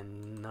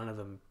 and none of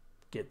them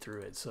get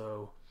through it.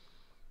 So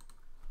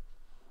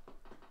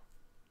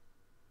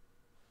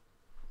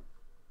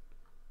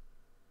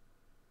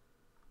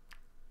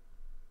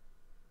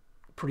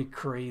pretty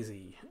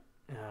crazy.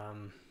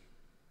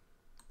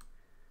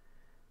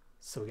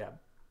 So we got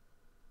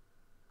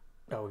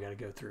to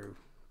go through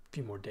a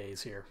few more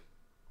days here.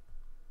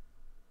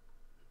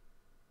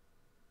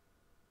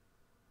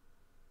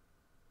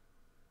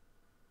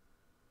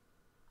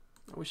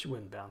 I wish you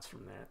wouldn't bounce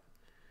from that.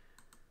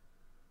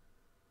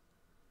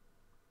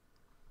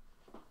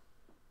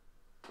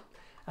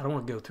 I don't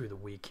want to go through the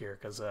week here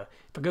because if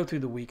I go through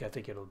the week, I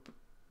think it'll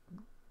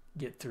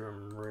get through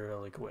them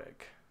really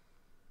quick.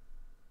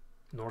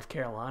 North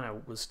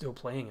Carolina was still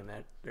playing in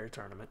their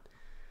tournament.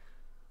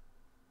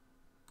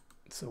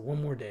 So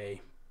one more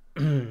day.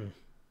 So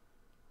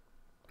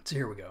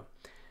here we go.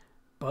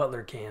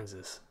 Butler,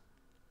 Kansas.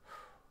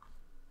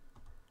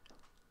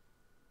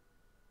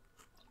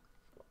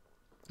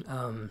 I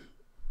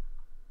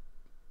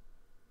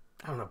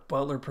don't know.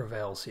 Butler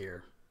prevails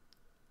here.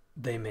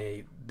 They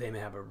may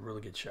have a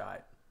really good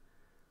shot.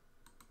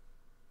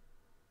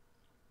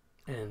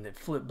 And it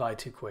flipped by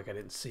too quick. I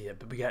didn't see it.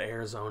 But we got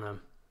Arizona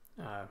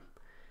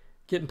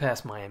getting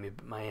past Miami.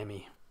 But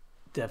Miami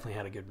definitely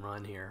had a good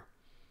run here.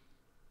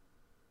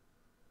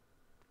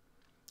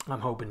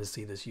 I'm hoping to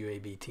see this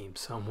UAB team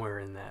somewhere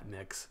in that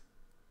mix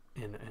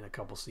in a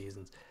couple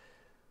seasons.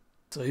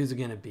 So who's it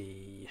going to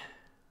be?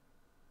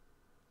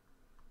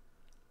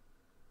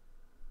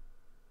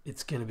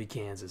 It's going to be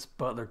Kansas.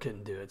 Butler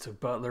couldn't do it. So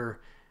Butler,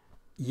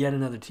 yet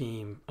another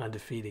team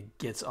undefeated,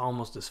 gets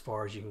almost as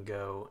far as you can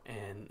go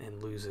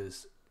and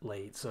loses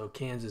late. So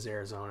Kansas,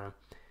 Arizona,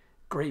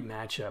 great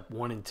matchup,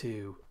 1 and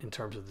 2 in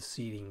terms of the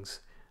seedings.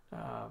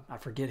 I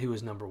forget who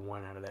was number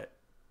 1 out of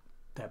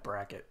that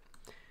bracket.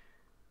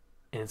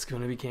 And it's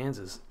going to be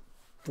Kansas,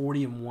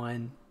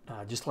 40-1,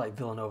 just like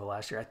Villanova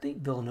last year. I think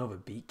Villanova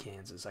beat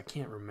Kansas. I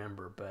can't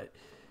remember, but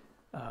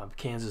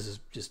Kansas is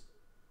just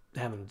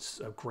having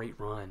a great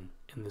run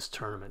in this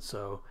tournament.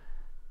 So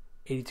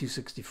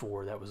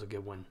 82-64, that was a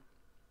good one.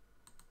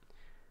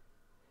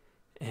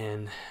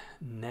 And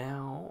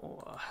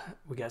now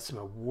we got some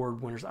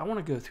award winners. I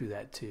want to go through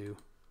that too.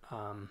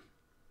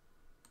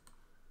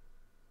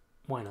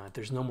 Why not?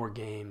 There's no more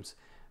games.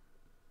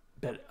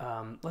 But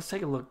let's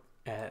take a look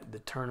at the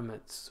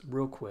tournaments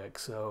real quick.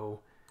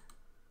 So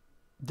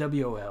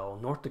WOL,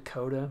 North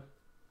Dakota,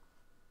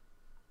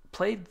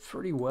 played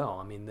pretty well.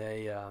 I mean,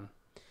 they out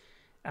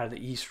of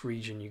the East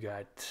region, you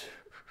got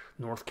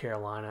North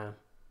Carolina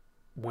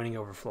winning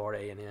over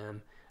Florida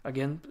A&M.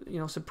 Again,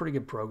 some pretty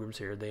good programs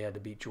here. They had to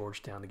beat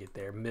Georgetown to get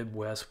there.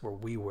 Midwest, where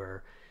we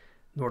were,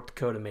 North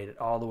Dakota made it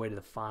all the way to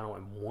the final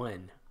and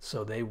won.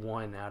 So they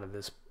won out of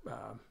this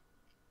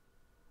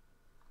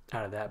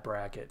out of that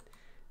bracket.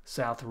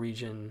 South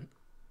region,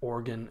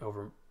 Oregon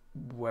over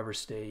Weber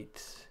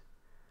State.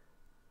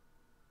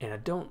 And I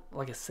don't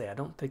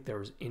think there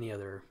was any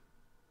other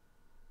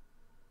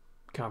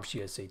Conference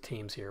USA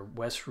teams here.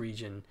 West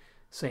region,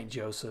 St.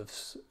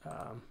 Joseph's,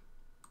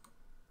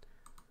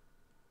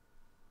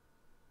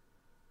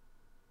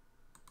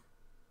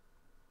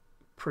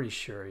 pretty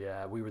sure,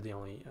 yeah, we were the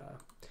only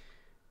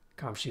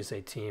Conference USA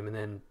team. And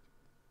then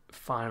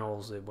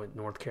finals, it went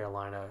North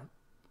Carolina,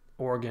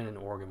 Oregon, and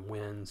Oregon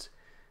wins.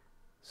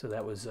 So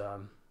that was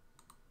a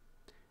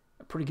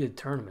pretty good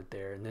tournament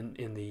there. And then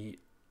in the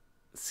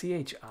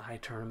CHI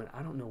tournament,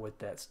 I don't know what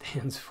that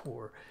stands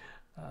for.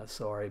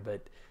 Sorry,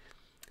 but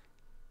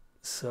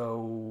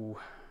so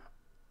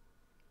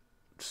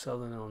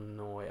Southern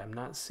Illinois, I'm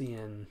not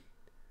seeing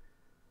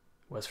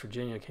West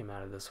Virginia came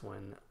out of this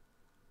one.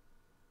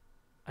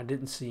 I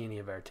didn't see any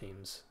of our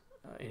teams,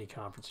 any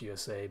Conference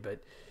USA,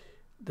 but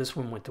this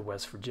one went to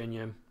West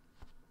Virginia.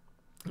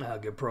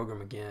 Good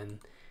program again.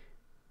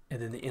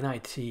 And then the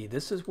NIT,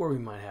 this is where we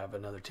might have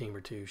another team or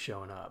two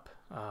showing up.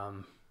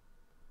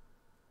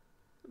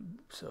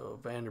 So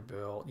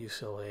Vanderbilt,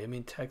 UCLA, I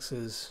mean,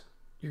 Texas,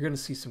 you're going to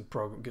see some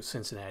programs,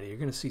 Cincinnati, you're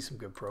going to see some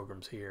good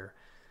programs here.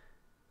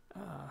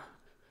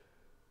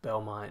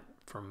 Belmont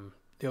from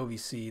the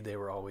OVC, they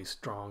were always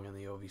strong in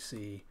the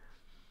OVC.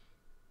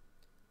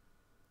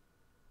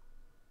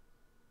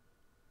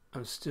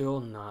 I'm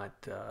still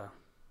not,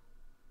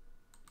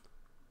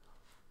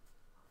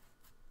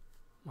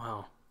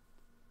 wow.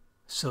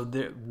 So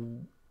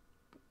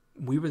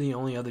we were the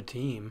only other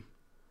team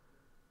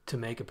to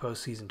make a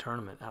postseason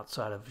tournament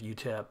outside of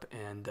UTEP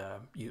and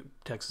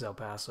Texas El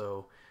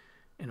Paso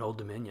and Old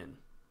Dominion.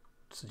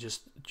 So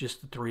just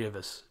the three of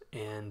us.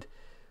 And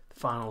the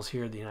finals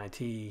here at the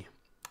NIT,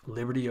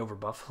 Liberty over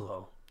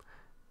Buffalo.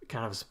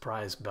 Kind of a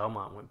surprise.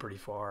 Belmont went pretty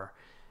far.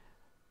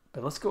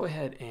 But let's go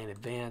ahead and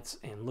advance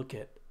and look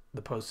at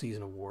the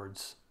postseason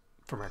awards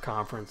from our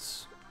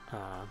conference.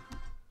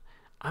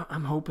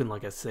 I'm hoping,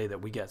 like I say,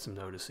 that we got some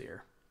notice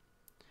here.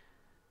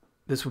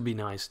 This would be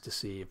nice to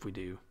see if we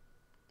do.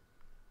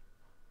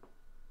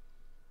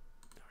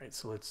 All right,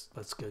 so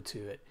let's go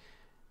to it.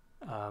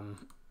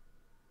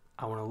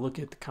 I want to look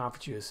at the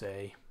Conference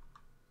USA.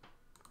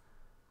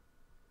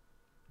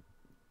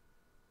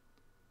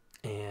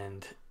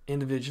 And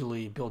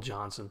individually, Bill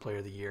Johnson, Player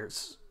of the Year.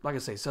 It's, like I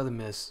say, Southern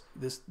Miss,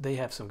 they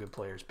have some good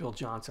players. Bill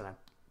Johnson,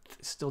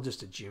 still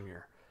just a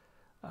junior.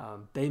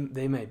 They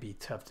may be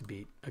tough to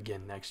beat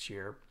again next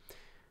year.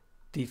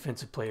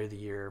 Defensive Player of the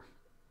Year,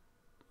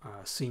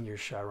 senior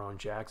Chiron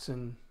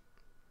Jackson.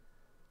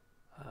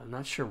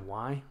 Not sure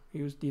why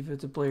he was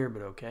defensive player,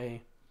 but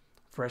okay.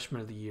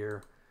 Freshman of the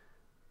Year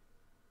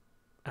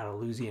out of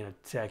Louisiana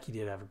Tech. He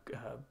did have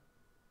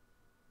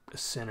a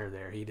center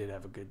there. He did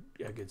have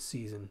a good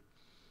season.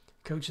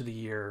 Coach of the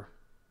Year,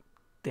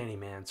 Danny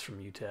Mance from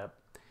UTEP.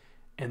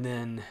 And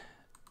then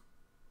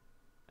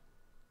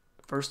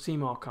first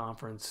team all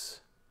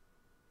conference,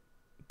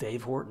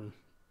 Dave Horton.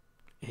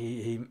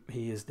 He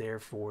is there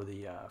for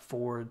the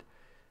forward.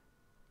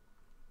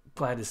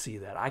 Glad to see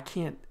that. I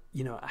can't,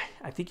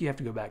 I think you have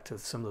to go back to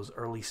some of those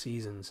early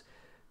seasons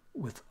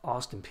with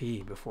Austin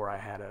Peay before I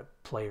had a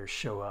player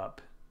show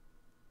up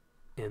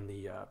in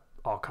the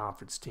all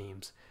conference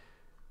teams.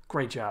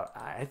 Great job.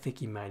 I think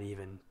he may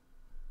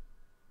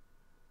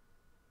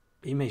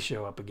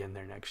show up again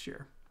there next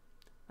year.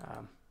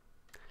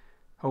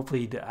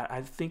 Hopefully,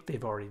 I think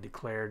they've already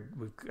declared.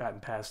 We've gotten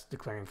past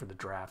declaring for the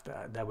draft.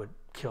 That would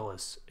kill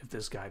us if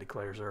this guy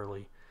declares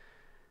early.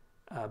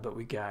 But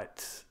we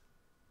got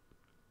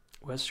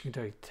Western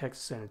Kentucky,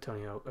 Texas, San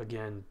Antonio.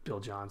 Again, Bill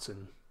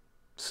Johnson,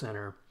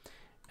 center.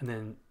 And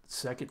then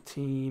second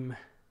team,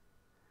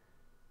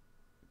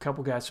 a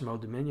couple guys from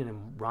Old Dominion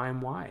and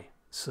Ryan Y.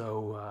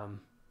 So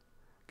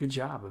good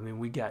job. I mean,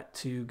 we got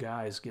two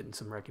guys getting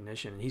some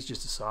recognition, and he's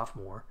just a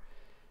sophomore.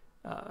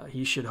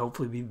 He should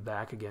hopefully be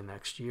back again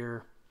next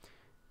year,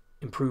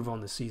 improve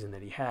on the season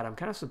that he had. I'm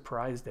kind of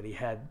surprised that he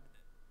had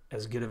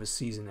as good of a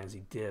season as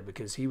he did,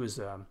 because he was,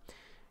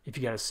 if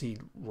you got to see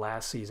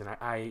last season,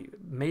 I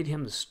made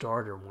him the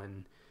starter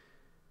when,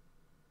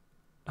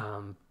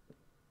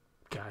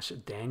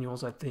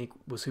 Daniels, I think,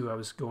 was who I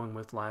was going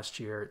with last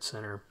year at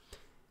center.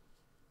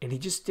 And he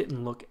just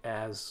didn't look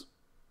as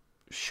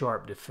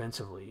sharp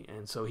defensively.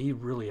 And so he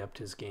really upped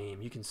his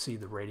game. You can see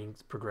the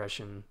ratings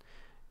progression.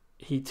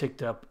 He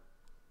ticked up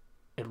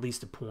at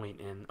least a point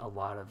in a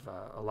lot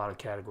of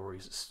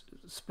categories,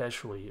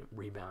 especially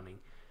rebounding.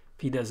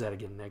 If he does that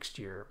again next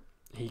year,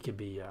 he could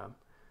be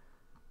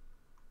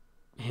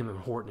him and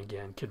Horton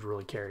again could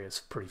really carry us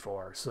pretty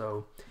far.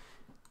 So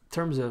in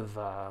terms of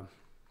I'll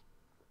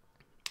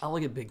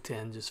look at Big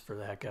Ten just for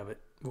the heck of it.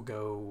 We'll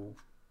go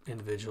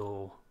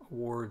individual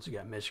awards. We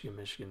got Michigan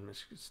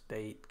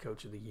State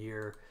Coach of the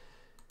Year.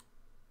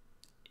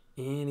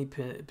 Any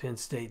Penn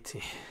State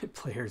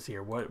players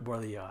here? What are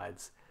the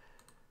odds?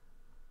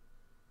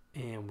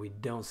 And we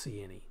don't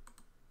see any.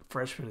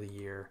 Freshman of the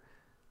Year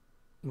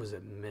was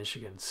at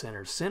Michigan.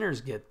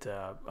 Centers get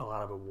a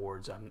lot of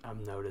awards.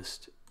 I've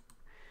noticed.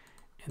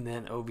 And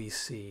then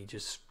OVC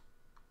just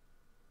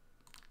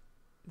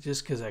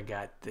because I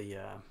got the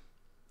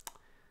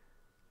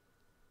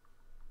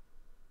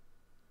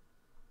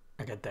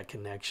I got that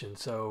connection.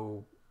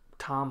 So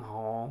Tom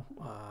Hall,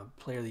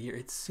 Player of the Year.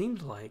 It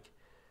seems like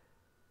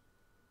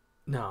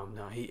no,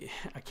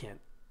 I can't.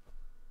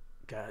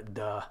 God,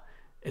 duh.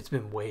 It's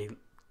been way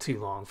too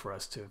long for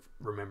us to have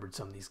remembered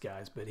some of these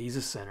guys, but he's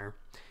a center,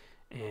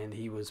 and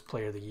he was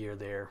Player of the Year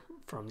there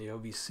from the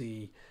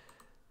OVC.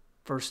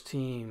 First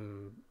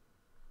team,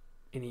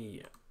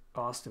 any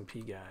Austin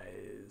P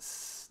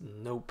guys?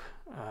 Nope.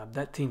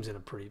 That team's in a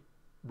pretty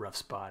rough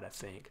spot, I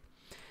think.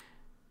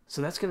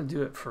 So that's going to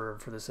do it for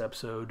this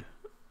episode.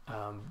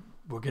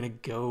 We're going to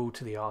go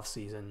to the off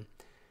season,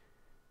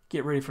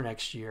 get ready for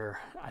next year.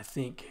 I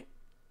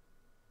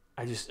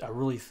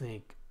really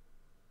think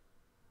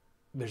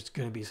there's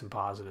going to be some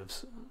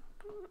positives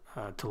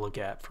to look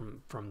at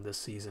from this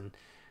season.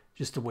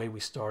 Just the way we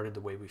started,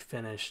 the way we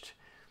finished.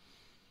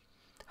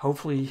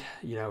 Hopefully,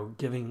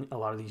 giving a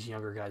lot of these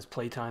younger guys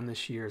playtime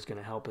this year is going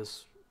to help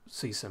us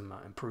see some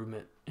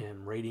improvement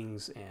in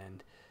ratings,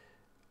 and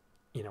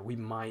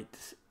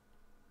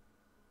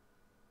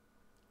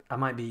I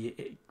might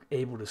be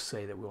able to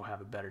say that we'll have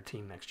a better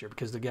team next year,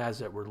 because the guys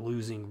that we're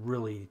losing,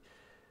 really,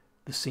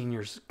 the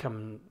seniors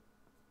coming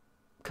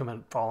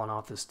falling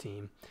off this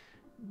team,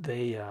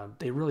 they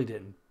really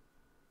didn't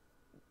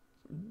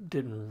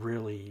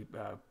really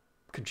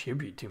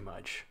contribute too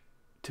much,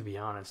 to be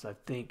honest. I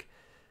think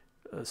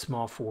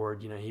small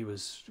forward, he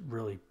was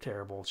really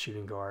terrible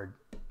shooting guard.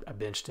 I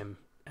benched him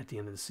at the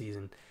end of the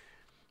season.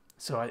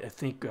 So I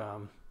think I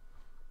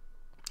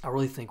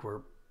really think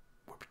we're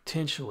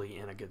potentially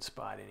in a good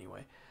spot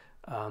anyway.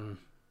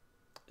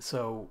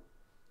 So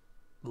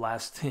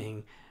last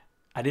thing,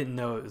 I didn't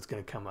know it was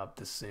going to come up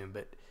this soon,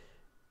 but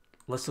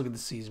let's look at the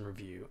season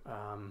review.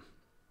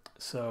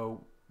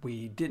 So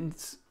we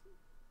didn't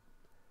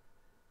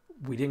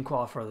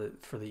qualify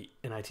for the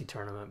NIT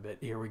tournament, but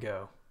here we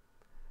go.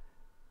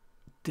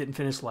 Didn't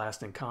finish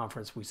last in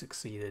conference. We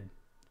succeeded.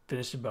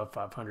 Finished above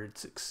 500.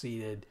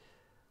 Succeeded.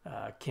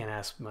 Can't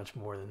ask much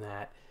more than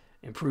that.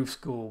 Improved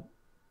school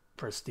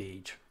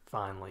prestige,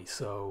 finally.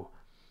 So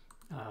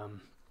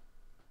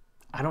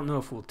I don't know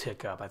if we'll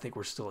tick up. I think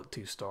we're still at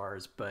 2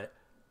 stars, but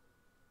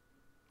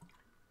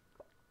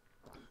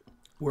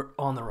we're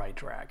on the right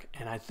track.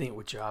 And I think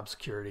with job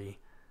security,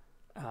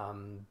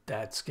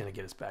 that's going to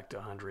get us back to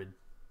 100.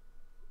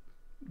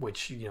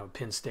 Which,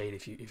 Penn State,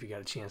 if you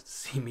got a chance to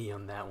see me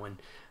on that one,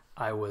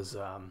 I was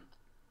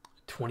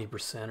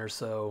 20% or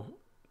so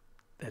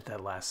at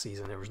that last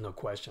season. There was no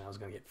question I was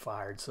going to get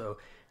fired. So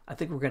I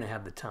think we're going to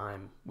have the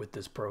time with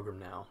this program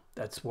now.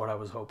 That's what I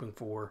was hoping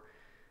for.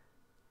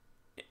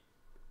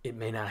 It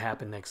may not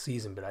happen next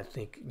season, but I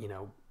think,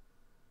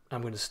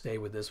 I'm going to stay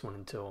with this one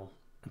until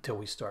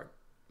we start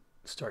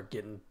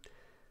getting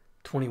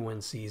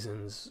 20-win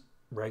seasons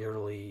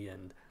regularly,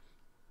 and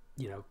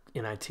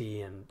NIT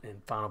and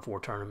Final Four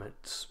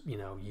tournaments,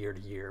 year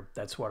to year.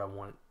 That's what I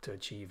want to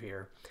achieve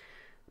here.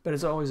 But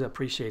as always, I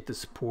appreciate the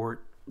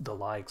support, the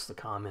likes, the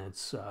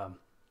comments.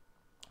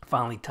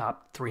 Finally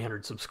top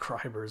 300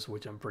 subscribers,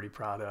 which I'm pretty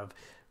proud of.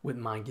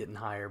 Wouldn't mind getting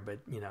higher, but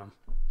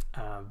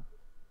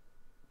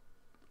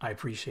I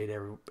appreciate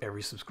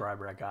every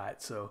subscriber I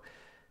got. So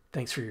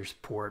thanks for your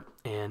support,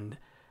 and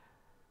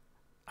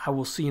I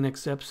will see you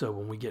next episode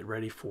when we get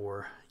ready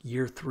for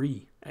year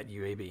 3 at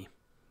UAB.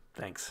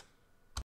 Thanks.